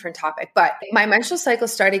a different topic, but my menstrual cycle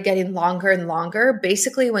started getting longer and longer,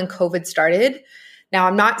 basically when COVID started. Now,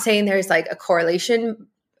 I'm not saying there's like a correlation.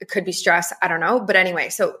 It could be stress. I don't know. But anyway,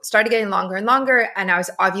 so started getting longer and longer and I was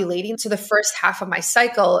ovulating. So the first half of my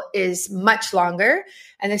cycle is much longer.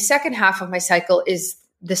 And the second half of my cycle is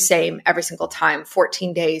the same every single time,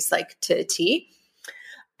 14 days, like to a T.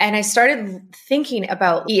 And I started thinking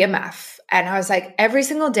about EMF. And I was like, every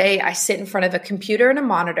single day I sit in front of a computer and a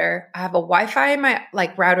monitor. I have a Wi-Fi in my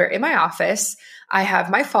like router in my office. I have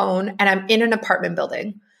my phone and I'm in an apartment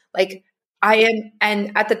building. Like I am,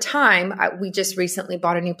 and at the time, we just recently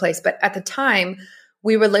bought a new place, but at the time,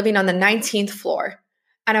 we were living on the 19th floor.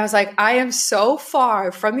 And I was like, I am so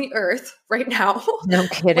far from the earth right now. No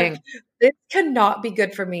kidding. Like, this cannot be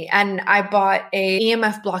good for me. And I bought a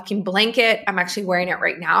EMF blocking blanket. I'm actually wearing it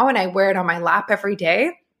right now, and I wear it on my lap every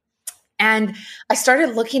day. And I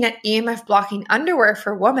started looking at EMF blocking underwear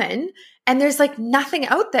for women, and there's like nothing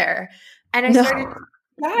out there. And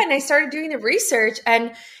I started doing the research,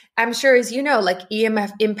 and I'm sure, as you know, like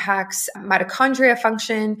EMF impacts mitochondria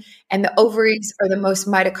function, and the ovaries are the most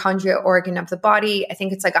mitochondria organ of the body. I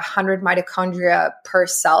think it's like 100 mitochondria per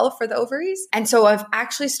cell for the ovaries. And so I've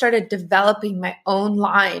actually started developing my own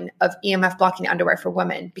line of EMF blocking underwear for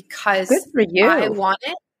women because good for you. I want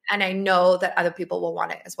it. And I know that other people will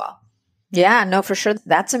want it as well. Yeah, no, for sure.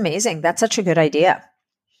 That's amazing. That's such a good idea.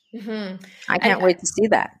 Mm-hmm. I can't wait to see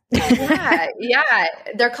that. Yeah.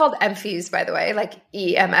 They're called EMFIES, by the way, like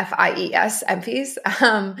EMFIES,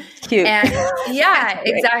 EMFIES. Cute. And yeah,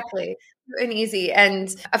 exactly. And easy.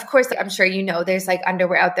 And of course, I'm sure you know, there's like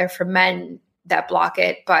underwear out there for men that block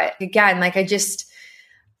it. But again, like I think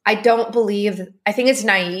it's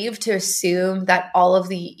naive to assume that all of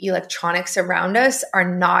the electronics around us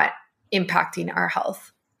are not impacting our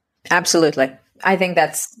health. Absolutely. I think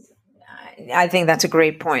that's a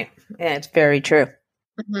great point. Yeah, it's very true.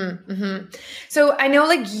 Mm-hmm, mm-hmm. So I know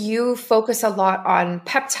like you focus a lot on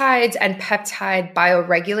peptides and peptide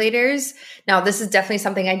bioregulators. Now, this is definitely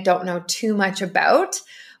something I don't know too much about,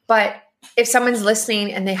 but if someone's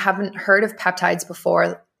listening and they haven't heard of peptides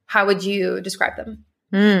before, how would you describe them?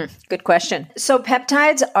 Good question. So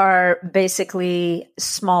peptides are basically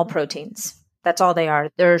small proteins. That's all they are.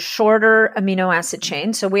 They're shorter amino acid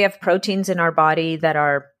chains. So we have proteins in our body that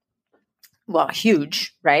are well,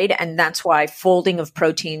 huge, right? And that's why folding of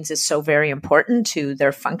proteins is so very important to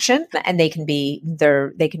their function. And they can be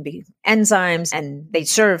enzymes, and they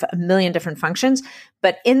serve a million different functions.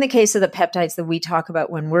 But in the case of the peptides that we talk about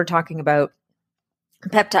when we're talking about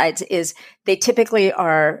peptides, is they typically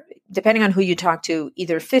are, depending on who you talk to,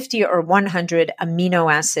 either 50 or 100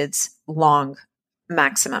 amino acids long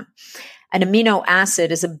maximum. An amino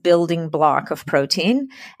acid is a building block of protein.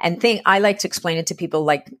 And I like to explain it to people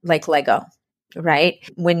like Lego, right?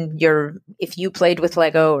 If you played with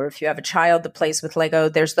Lego, or if you have a child that plays with Lego,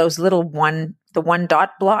 there's those little the 1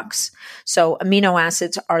 dot blocks. So amino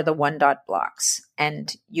acids are the 1 dot blocks.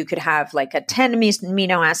 And you could have like a 10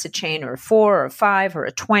 amino acid chain, or a 4 or a 5 or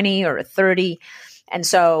a 20 or a 30. And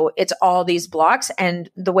so it's all these blocks. And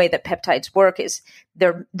the way that peptides work is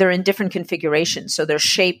they're in different configurations. So they're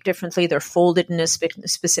shaped differently. They're folded in a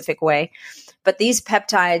specific way. But these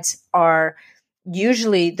peptides are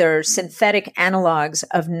usually they're synthetic analogs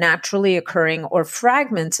of naturally occurring, or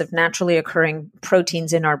fragments of naturally occurring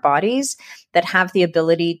proteins in our bodies that have the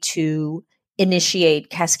ability to initiate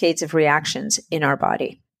cascades of reactions in our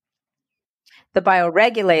body. The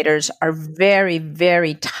bioregulators are very,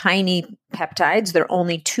 very tiny peptides. They're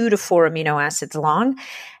only 2 to 4 amino acids long,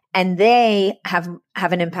 and they have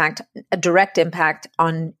a direct impact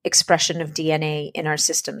on expression of DNA in our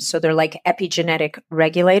systems. So they're like epigenetic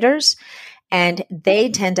regulators, and they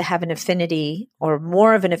tend to have an affinity, or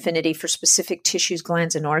more of an affinity, for specific tissues,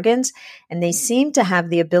 glands, and organs. And they seem to have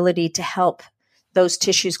the ability to help those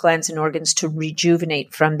tissues, glands, and organs to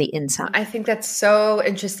rejuvenate from the inside. I think that's so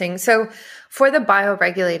interesting. So for the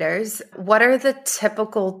bioregulators, what are the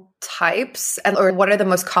typical types, or what are the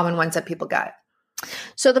most common ones that people get?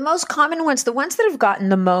 So the most common ones, the ones that have gotten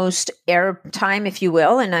the most airtime, if you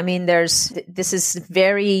will, and I mean, this is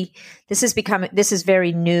very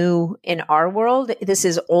new in our world. This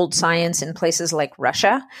is old science in places like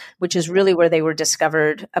Russia, which is really where they were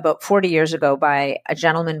discovered about 40 years ago by a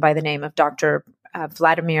gentleman by the name of Dr.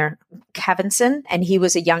 Vladimir Kavinson. And he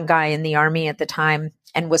was a young guy in the army at the time,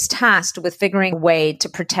 and was tasked with figuring a way to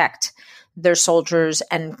protect their soldiers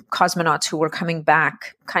and cosmonauts who were coming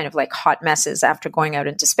back kind of like hot messes after going out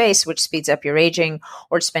into space, which speeds up your aging,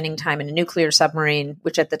 or spending time in a nuclear submarine,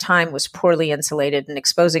 which at the time was poorly insulated and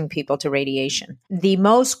exposing people to radiation. The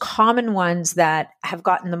most common ones that have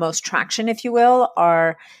gotten the most traction, if you will,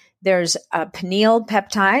 there's a pineal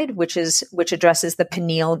peptide, which addresses the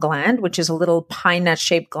pineal gland, which is a little pine nut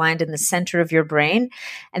shaped gland in the center of your brain.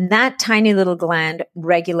 And that tiny little gland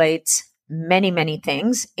regulates many, many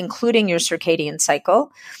things, including your circadian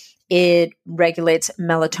cycle. It regulates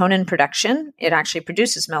melatonin production. It actually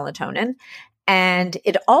produces melatonin. And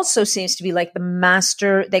it also seems to be like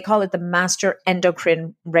they call it the master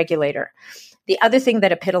endocrine regulator. The other thing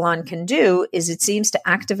that Apidolon can do is it seems to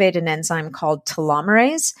activate an enzyme called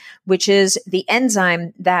telomerase, which is the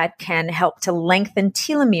enzyme that can help to lengthen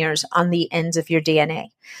telomeres on the ends of your DNA.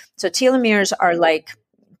 So telomeres are like,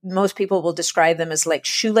 most people will describe them as like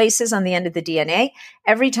shoelaces on the end of the DNA.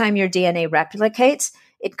 Every time your DNA replicates,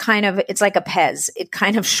 it's like a Pez. It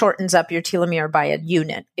kind of shortens up your telomere by a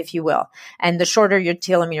unit, if you will. And the shorter your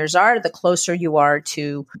telomeres are, the closer you are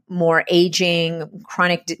to more aging,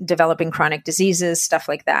 developing chronic diseases, stuff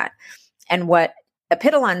like that. And what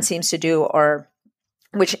Apidolon seems to do,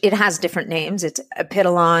 which it has different names. It's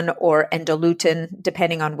Apidolon or endolutin,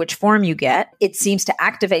 depending on which form you get. It seems to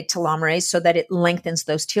activate telomerase so that it lengthens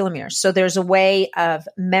those telomeres. So there's a way of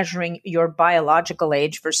measuring your biological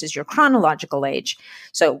age versus your chronological age.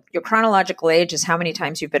 So your chronological age is how many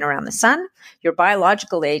times you've been around the sun. Your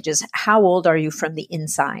biological age is how old are you from the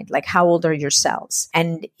inside? Like how old are your cells?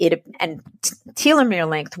 And telomere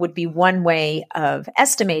length would be one way of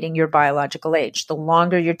estimating your biological age. The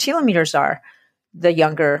longer your telomeres are, the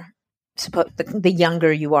younger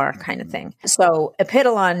you are, kind of thing. So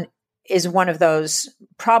Apidolon is one of those,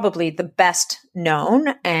 probably the best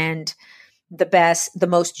known and the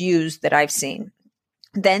most used that I've seen.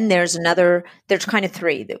 Then there's kind of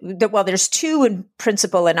 3. There's 2 in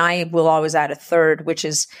principle, and I will always add a third, which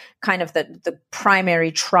is kind of the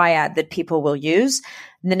primary triad that people will use.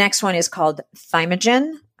 And the next one is called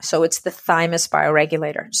thymogen. So it's the thymus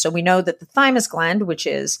bioregulator. So we know that the thymus gland, which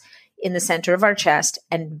is in the center of our chest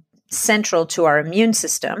and central to our immune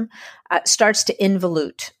system, starts to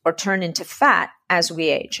involute or turn into fat as we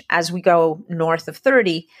age. As we go north of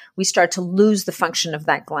 30, we start to lose the function of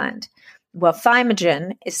that gland. Well,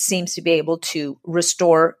 thymogen seems to be able to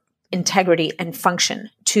restore integrity and function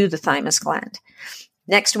to the thymus gland.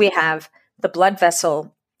 Next, we have the blood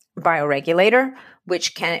vessel bioregulator,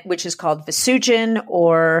 which is called Visugen,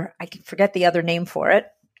 or I forget the other name for it.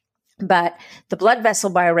 But the blood vessel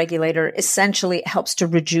bioregulator essentially helps to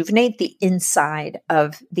rejuvenate the inside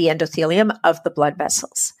of the endothelium of the blood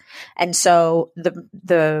vessels. And so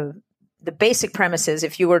the basic premise is,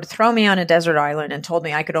 if you were to throw me on a desert island and told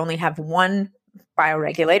me I could only have one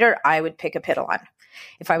bioregulator, I would pick Apidolon.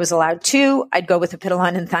 If I was allowed two, I'd go with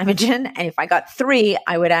Apidolon and Thymogen. And if I got three,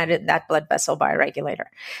 I would add in that blood vessel bioregulator.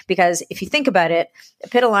 Because if you think about it,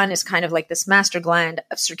 Apidolon is kind of like this master gland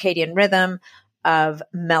of circadian rhythm, of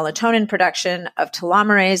melatonin production, of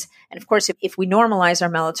telomerase. And of course, if we normalize our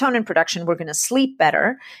melatonin production, we're going to sleep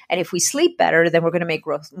better. And if we sleep better, then we're going to make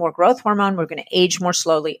more growth hormone. We're going to age more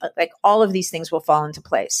slowly. Like, all of these things will fall into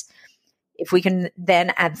place. If we can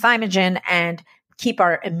then add Thymogen and keep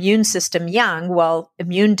our immune system young, well,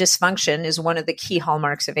 immune dysfunction is one of the key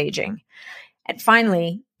hallmarks of aging. And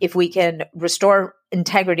finally, if we can restore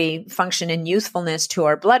integrity, function, and youthfulness to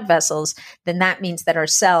our blood vessels, then that means that our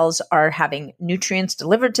cells are having nutrients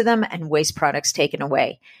delivered to them and waste products taken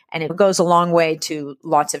away. And it goes a long way to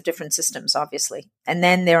lots of different systems, obviously. And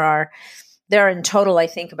then there are in total, I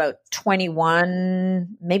think, about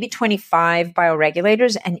 21, maybe 25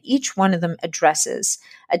 bioregulators, and each one of them addresses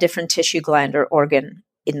a different tissue, gland, or organ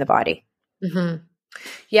in the body. Mm-hmm.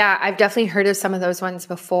 Yeah, I've definitely heard of some of those ones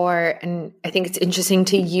before. And I think it's interesting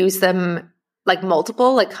to use them like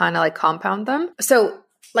multiple, like kind of like compound them. So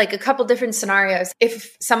like a couple different scenarios.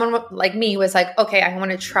 If someone like me was like, okay, I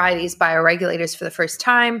want to try these bioregulators for the first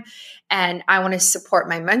time and I want to support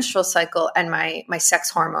my menstrual cycle and my sex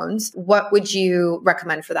hormones, what would you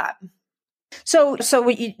recommend for that? So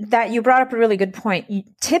you brought up a really good point.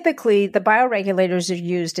 Typically, the bioregulators are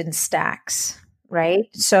used in stacks, right?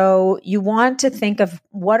 So you want to think of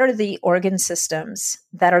what are the organ systems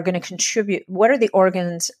that are going to contribute, what are the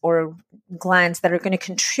organs or glands that are going to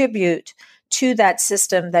contribute to that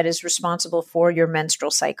system that is responsible for your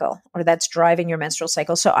menstrual cycle or that's driving your menstrual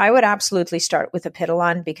cycle. So I would absolutely start with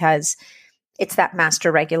Apidolon because it's that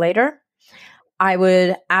master regulator. I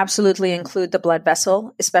would absolutely include the blood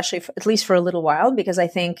vessel, especially at least for a little while, because I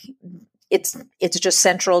think it's just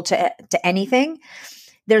central to anything.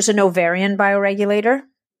 There's an ovarian bioregulator,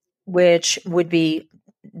 which would be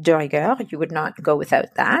de rigueur. You would not go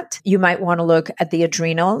without that. You might want to look at the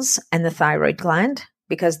adrenals and the thyroid gland,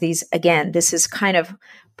 because these, again, this is kind of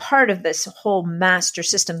part of this whole master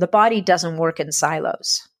system. The body doesn't work in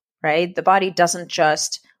silos, right? The body doesn't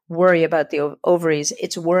just worry about the ovaries.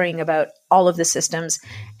 It's worrying about all of the systems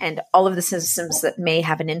and all of the systems that may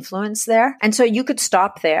have an influence there. And so you could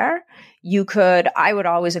stop there. I would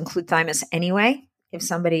always include thymus anyway, if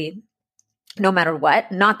somebody, no matter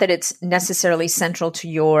what, not that it's necessarily central to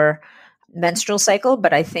your menstrual cycle,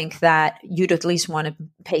 but I think that you'd at least want to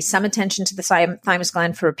pay some attention to the thymus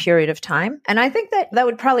gland for a period of time. And I think that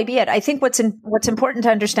would probably be it. I think what's important to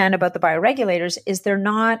understand about the bioregulators is they're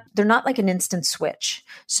not like an instant switch.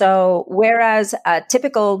 So whereas a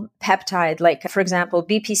typical peptide, like for example,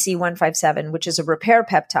 BPC 157, which is a repair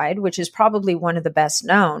peptide, which is probably one of the best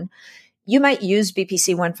known, you might use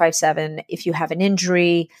BPC 157 if you have an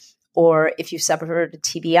injury or if you've suffered a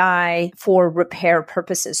TBI for repair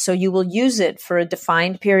purposes. So you will use it for a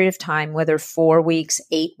defined period of time, whether 4 weeks,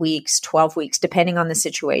 8 weeks, 12 weeks, depending on the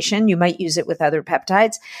situation. You might use it with other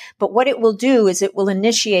peptides. But what it will do is it will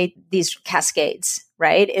initiate these cascades,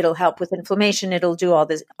 right? It'll help with inflammation. It'll do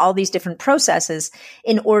all these different processes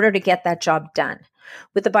in order to get that job done.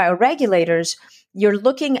 With the bioregulators, you're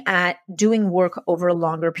looking at doing work over a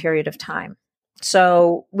longer period of time.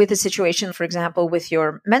 So with a situation, for example, with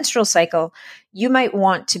your menstrual cycle, you might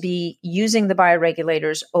want to be using the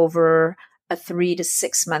bioregulators over a 3 to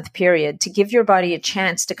 6 month period to give your body a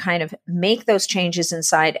chance to kind of make those changes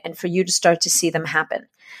inside and for you to start to see them happen.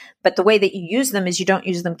 But the way that you use them is you don't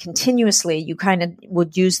use them continuously. You kind of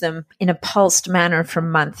would use them in a pulsed manner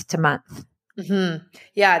from month to month. Mm-hmm.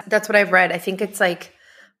 Yeah, that's what I've read. I think it's like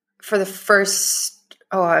for the first,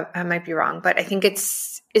 I might be wrong, but I think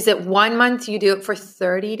is it 1 month you do it for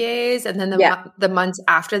 30 days and then the months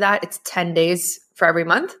after that it's 10 days for every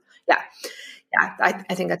month? Yeah.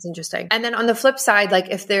 I think that's interesting. And then on the flip side, like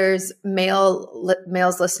if there's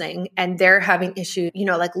males listening and they're having issues,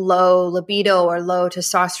 like low libido or low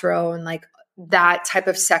testosterone, like that type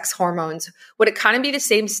of sex hormones, would it kind of be the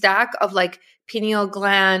same stack of like pineal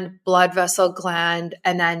gland, blood vessel gland,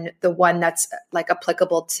 and then the one that's like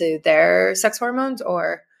applicable to their sex hormones,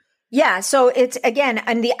 or? Yeah. So it's again,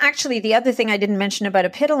 and the other thing I didn't mention about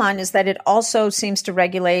Apidolon is that it also seems to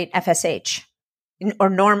regulate FSH or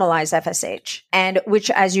normalize FSH, and which,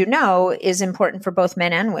 as you know, is important for both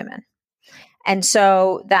men and women. And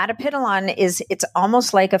so that Apidolon it's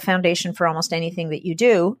almost like a foundation for almost anything that you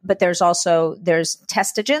do, but there's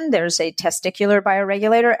Testogen, there's a testicular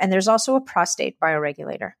bioregulator, and there's also a prostate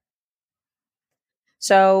bioregulator.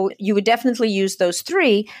 So you would definitely use those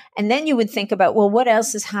three. And then you would think about, well, what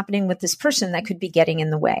else is happening with this person that could be getting in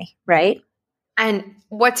the way, right? And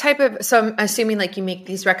what type of, so I'm assuming like you make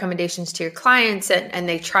these recommendations to your clients and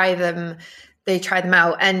they try them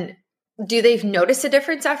out. And do they notice a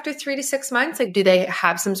difference after 3 to 6 months? Like, do they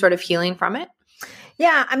have some sort of healing from it?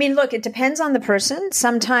 Yeah. I mean, look, it depends on the person.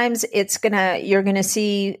 Sometimes you're going to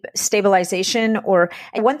see stabilization,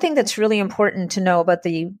 and one thing that's really important to know about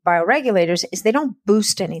the bioregulators is they don't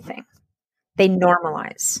boost anything. They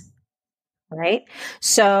normalize, right?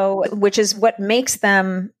 So, which is what makes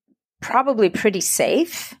them probably pretty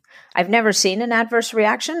safe. I've never seen an adverse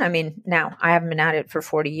reaction. I mean, now I haven't been at it for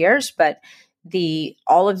 40 years, but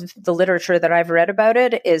all of the literature that I've read about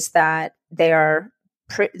it is that they're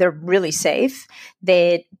really safe.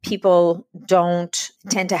 People don't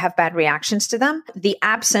tend to have bad reactions to them. The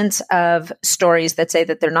absence of stories that say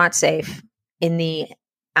that they're not safe, in the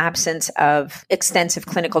absence of extensive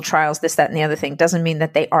clinical trials, this, that, and the other thing, doesn't mean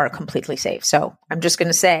that they are completely safe. So I'm just going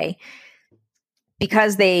to say,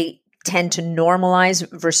 because they tend to normalize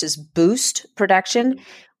versus boost production,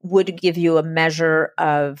 would give you a measure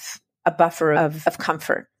of a buffer of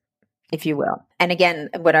comfort, if you will. And again,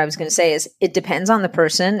 what I was going to say is it depends on the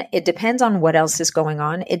person. It depends on what else is going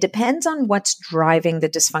on. It depends on what's driving the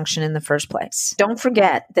dysfunction in the first place. Don't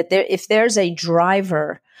forget that if there's a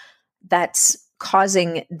driver that's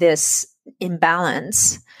causing this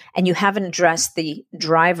imbalance and you haven't addressed the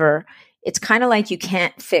driver, it's kind of like you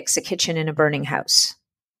can't fix a kitchen in a burning house.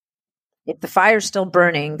 If the fire's still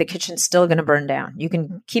burning, the kitchen's still going to burn down. You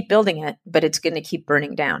can keep building it, but it's going to keep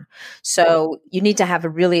burning down. So you need to have a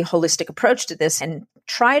really holistic approach to this and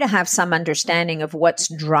try to have some understanding of what's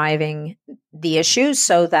driving the issues,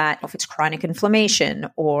 so that if it's chronic inflammation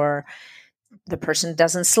or the person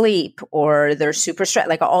doesn't sleep or they're super stressed,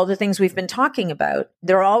 like all the things we've been talking about,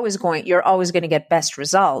 you're always going to get best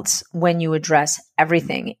results when you address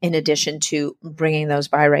everything in addition to bringing those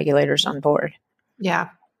bioregulators on board. Yeah.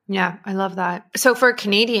 Yeah, I love that. So for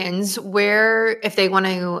Canadians, if they want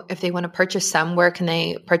to purchase them, where can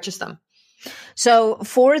they purchase them? So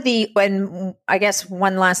I guess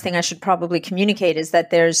one last thing I should probably communicate is that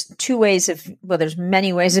there's there's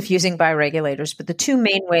many ways of using bioregulators, but the two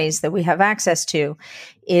main ways that we have access to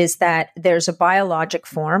is that there's a biologic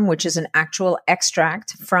form, which is an actual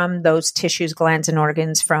extract from those tissues, glands, and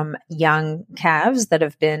organs from young calves that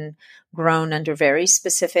have been grown under very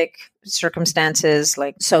specific circumstances,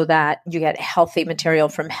 so that you get healthy material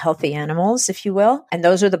from healthy animals, if you will. And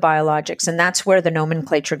those are the biologics. And that's where the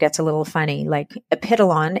nomenclature gets a little funny. Like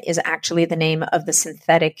Apidolon is actually the name of the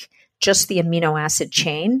synthetic, just the amino acid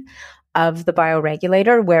chain of the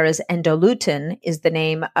bioregulator, whereas endolutin is the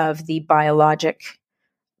name of the biologic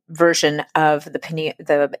version of the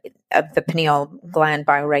pineal gland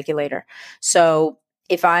bioregulator. So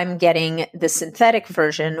if I'm getting the synthetic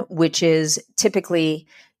version, which is typically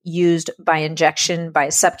used by injection, by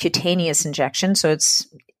subcutaneous injection, so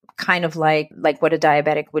it's kind of like how a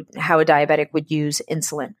diabetic would use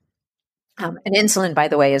insulin. And insulin, by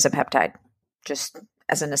the way, is a peptide, just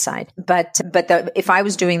as an aside. But if I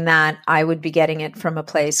was doing that, I would be getting it from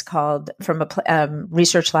a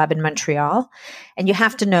research lab in Montreal. And you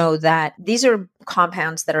have to know that these are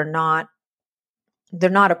compounds that they're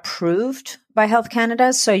not approved by Health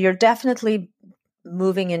Canada. So you're definitely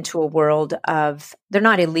moving into a world of, they're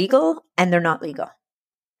not illegal and they're not legal.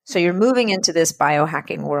 So you're moving into this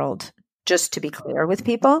biohacking world, just to be clear with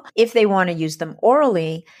people. If they want to use them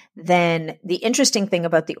orally, then the interesting thing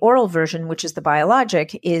about the oral version, which is the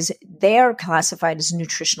biologic, is they are classified as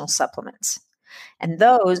nutritional supplements. And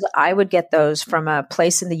those, I would get those from a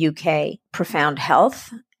place in the UK, Profound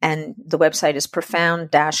Health. And the website is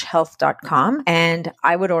profound-health.com. And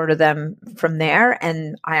I would order them from there.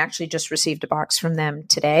 And I actually just received a box from them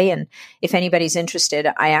today. And if anybody's interested,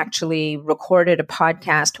 I actually recorded a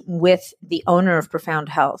podcast with the owner of Profound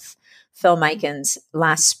Health, Phil Mikens,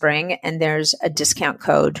 last spring. And there's a discount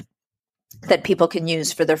code that people can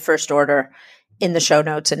use for their first order in the show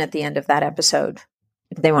notes and at the end of that episode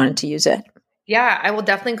if they wanted to use it. Yeah, I will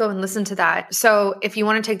definitely go and listen to that. So if you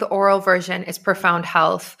want to take the oral version, it's Profound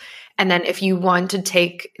Health. And then if you want to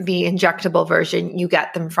take the injectable version, you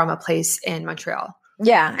get them from a place in Montreal.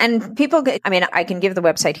 Yeah. And I can give the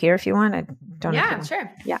website here if you want. I don't know. Yeah, sure.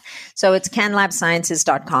 Yeah. So it's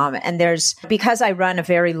canlabsciences.com. And because I run a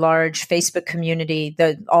very large Facebook community,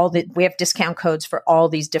 we have discount codes for all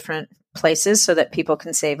these different places so that people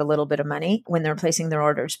can save a little bit of money when they're placing their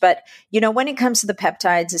orders. But, when it comes to the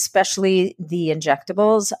peptides, especially the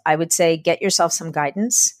injectables, I would say get yourself some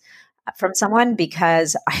guidance from someone,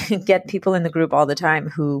 because I get people in the group all the time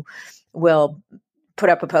who will put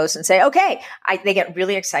up a post and say, okay, they get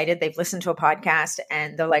really excited. They've listened to a podcast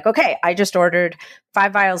and they're like, okay, I just ordered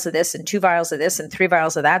 5 vials of this and 2 vials of this and 3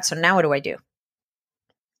 vials of that. So now what do I do?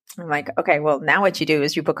 I'm like, okay, well, now what you do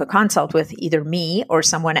is you book a consult with either me or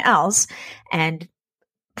someone else. And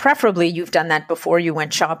preferably you've done that before you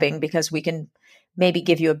went shopping, because we can maybe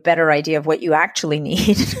give you a better idea of what you actually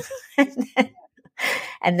need.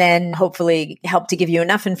 and then hopefully help to give you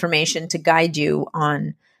enough information to guide you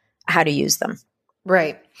on how to use them.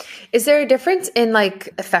 Right. Is there a difference in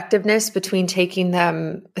effectiveness between taking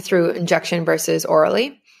them through injection versus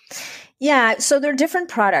orally? Yeah, so they're different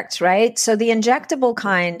products, right? So the injectable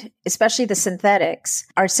kind, especially the synthetics,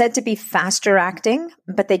 are said to be faster acting,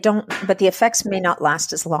 but the effects may not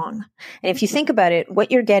last as long. And if you think about it,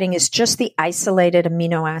 what you're getting is just the isolated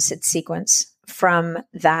amino acid sequence from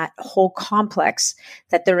that whole complex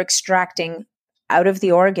that they're extracting out of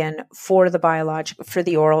the organ for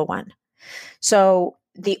the oral one. So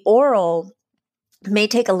the oral may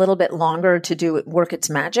take a little bit longer to work its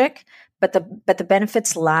magic, but the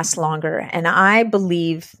benefits last longer. And I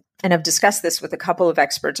believe, and I've discussed this with a couple of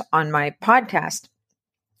experts on my podcast,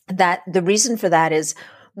 that the reason for that is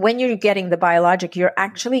when you're getting the biologic, you're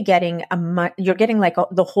actually getting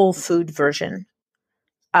the whole food version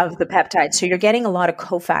of the peptide. So you're getting a lot of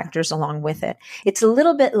cofactors along with it. It's a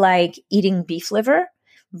little bit like eating beef liver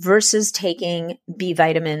versus taking B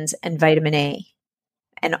vitamins and vitamin A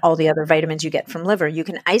and all the other vitamins you get from liver. You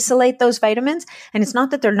can isolate those vitamins, and it's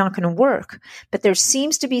not that they're not going to work, but there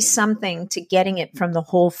seems to be something to getting it from the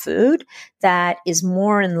whole food that is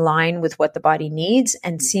more in line with what the body needs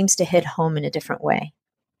and seems to hit home in a different way.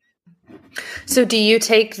 So do you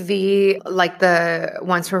take the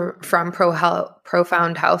ones from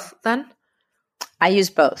Profound Health then? I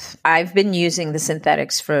use both. I've been using the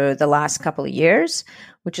synthetics for the last couple of years,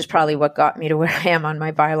 which is probably what got me to where I am on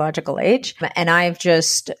my biological age. And I've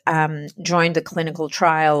just joined a clinical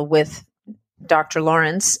trial with Dr.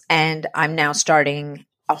 Lawrence, and I'm now starting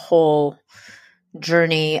a whole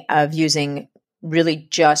journey of using really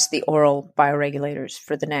just the oral bioregulators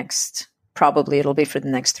for the next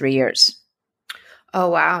 3 years. Oh,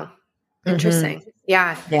 wow. Interesting. Mm-hmm.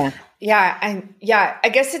 Yeah. Yeah. Yeah. And I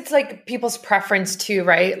guess it's people's preference too,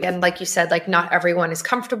 right? And like you said, not everyone is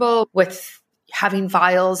comfortable with having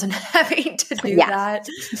vials and having to do that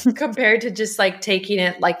compared to just taking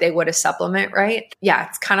it like they would a supplement, right? Yeah.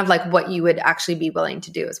 It's kind of what you would actually be willing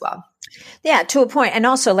to do as well. Yeah, to a point. And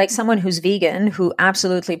also someone who's vegan, who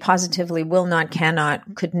absolutely positively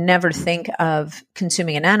could never think of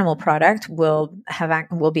consuming an animal product, will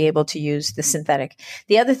be able to use the synthetic.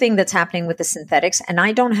 The other thing that's happening with the synthetics, and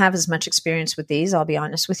I don't have as much experience with these, I'll be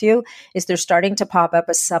honest with you, is they're starting to pop up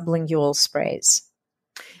as sublingual sprays.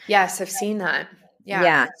 Yes, I've seen that. Yeah.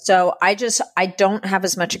 Yeah. So I don't have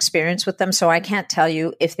as much experience with them, so I can't tell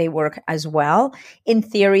you if they work as well. In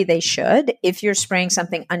theory, they should. If you're spraying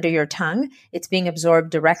something under your tongue, it's being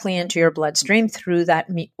absorbed directly into your bloodstream through that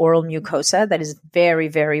oral mucosa that is very,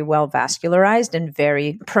 very well vascularized and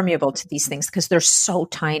very permeable to these things because they're so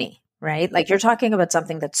tiny, right? You're talking about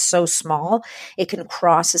something that's so small, it can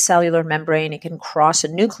cross a cellular membrane, it can cross a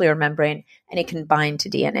nuclear membrane, and it can bind to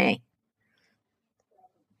DNA.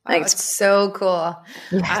 It's so cool.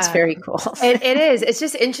 Yeah, it's very cool. It is. It's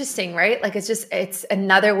just interesting, right? It's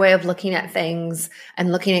another way of looking at things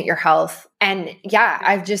and looking at your health. And yeah,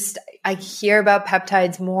 I hear about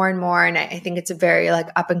peptides more and more. And I think it's a very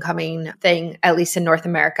up and coming thing, at least in North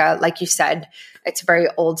America. Like you said, it's very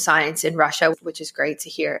old science in Russia, which is great to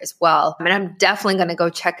hear as well. And I'm definitely going to go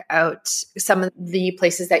check out some of the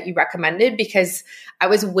places that you recommended because I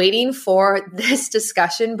was waiting for this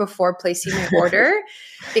discussion before placing my order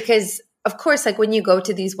because of course, when you go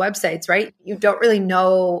to these websites, right, you don't really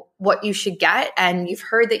know what you should get. And you've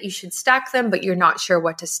heard that you should stack them, but you're not sure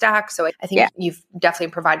what to stack. So I think you've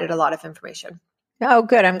definitely provided a lot of information. Oh,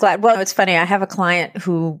 good. I'm glad. Well, it's funny. I have a client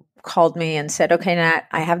who called me and said, okay, Nat,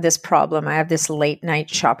 I have this problem. I have this late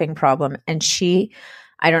night shopping problem. And she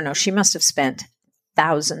must have spent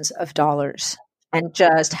thousands of dollars and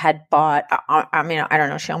just had bought,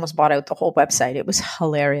 she almost bought out the whole website. It was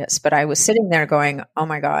hilarious. But I was sitting there going, oh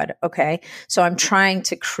my God, okay. So I'm trying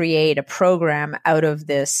to create a program out of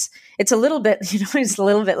this. It's a little bit, it's a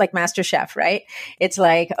little bit like MasterChef, right? It's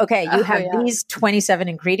okay, you have these 27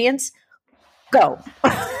 ingredients. go.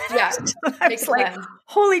 Yeah. I was like,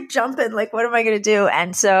 holy jumping, like, what am I going to do?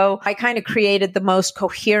 And so I kind of created the most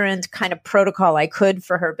coherent kind of protocol I could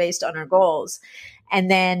for her based on her goals. And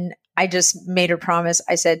then I just made her promise.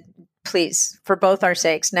 I said, please, for both our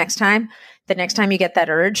sakes, the next time you get that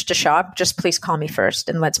urge to shop, just please call me first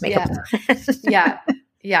and let's make a plan.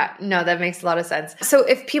 Yeah. No, that makes a lot of sense. So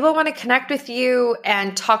if people want to connect with you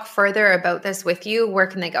and talk further about this with you, where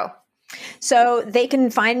can they go? So they can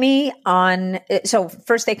find me so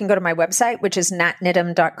first they can go to my website, which is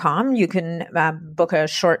natnidham.com. You can book a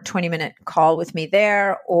short 20-minute call with me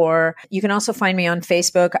there, or you can also find me on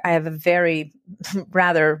Facebook. I have a very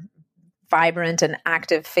rather vibrant and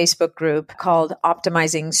active Facebook group called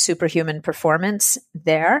Optimizing Superhuman Performance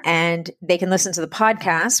there. And they can listen to the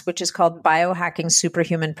podcast, which is called Biohacking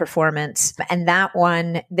Superhuman Performance. And that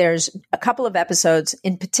one, there's a couple of episodes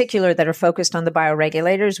in particular that are focused on the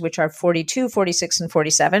bioregulators, which are 42, 46, and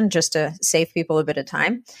 47, just to save people a bit of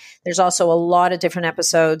time. There's also a lot of different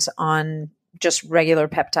episodes on just regular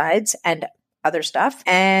peptides and other stuff.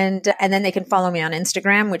 And then they can follow me on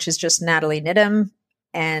Instagram, which is just Natalie Nidham.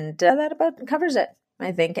 And that about covers it,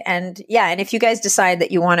 I think. And yeah, and if you guys decide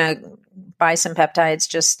that you want to buy some peptides,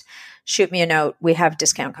 just shoot me a note. We have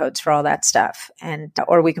discount codes for all that stuff. And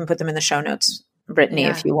or we can put them in the show notes, Brittany,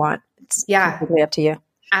 if you want. It's completely up to you.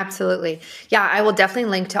 Absolutely. Yeah, I will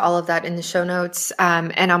definitely link to all of that in the show notes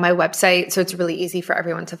and on my website. So it's really easy for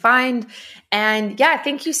everyone to find. And yeah,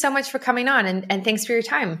 thank you so much for coming on and thanks for your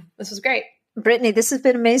time. This was great. Brittany, this has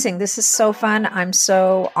been amazing. This is so fun. I'm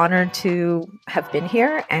so honored to have been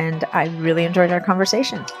here, and I really enjoyed our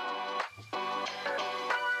conversation.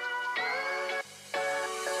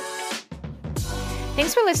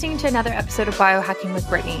 Thanks for listening to another episode of Biohacking with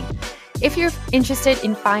Brittany. If you're interested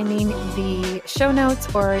in finding the show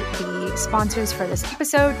notes or the sponsors for this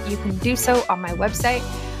episode, you can do so on my website,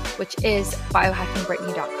 which is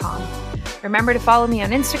biohackingbrittany.com. Remember to follow me on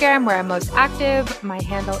Instagram, where I'm most active. My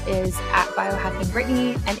handle is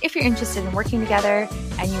 @biohackingbrittany. And if you're interested in working together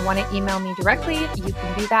and you want to email me directly, you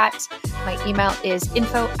can do that. My email is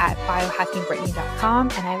info@biohackingbrittany.com.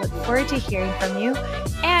 And I look forward to hearing from you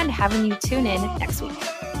and having you tune in next week.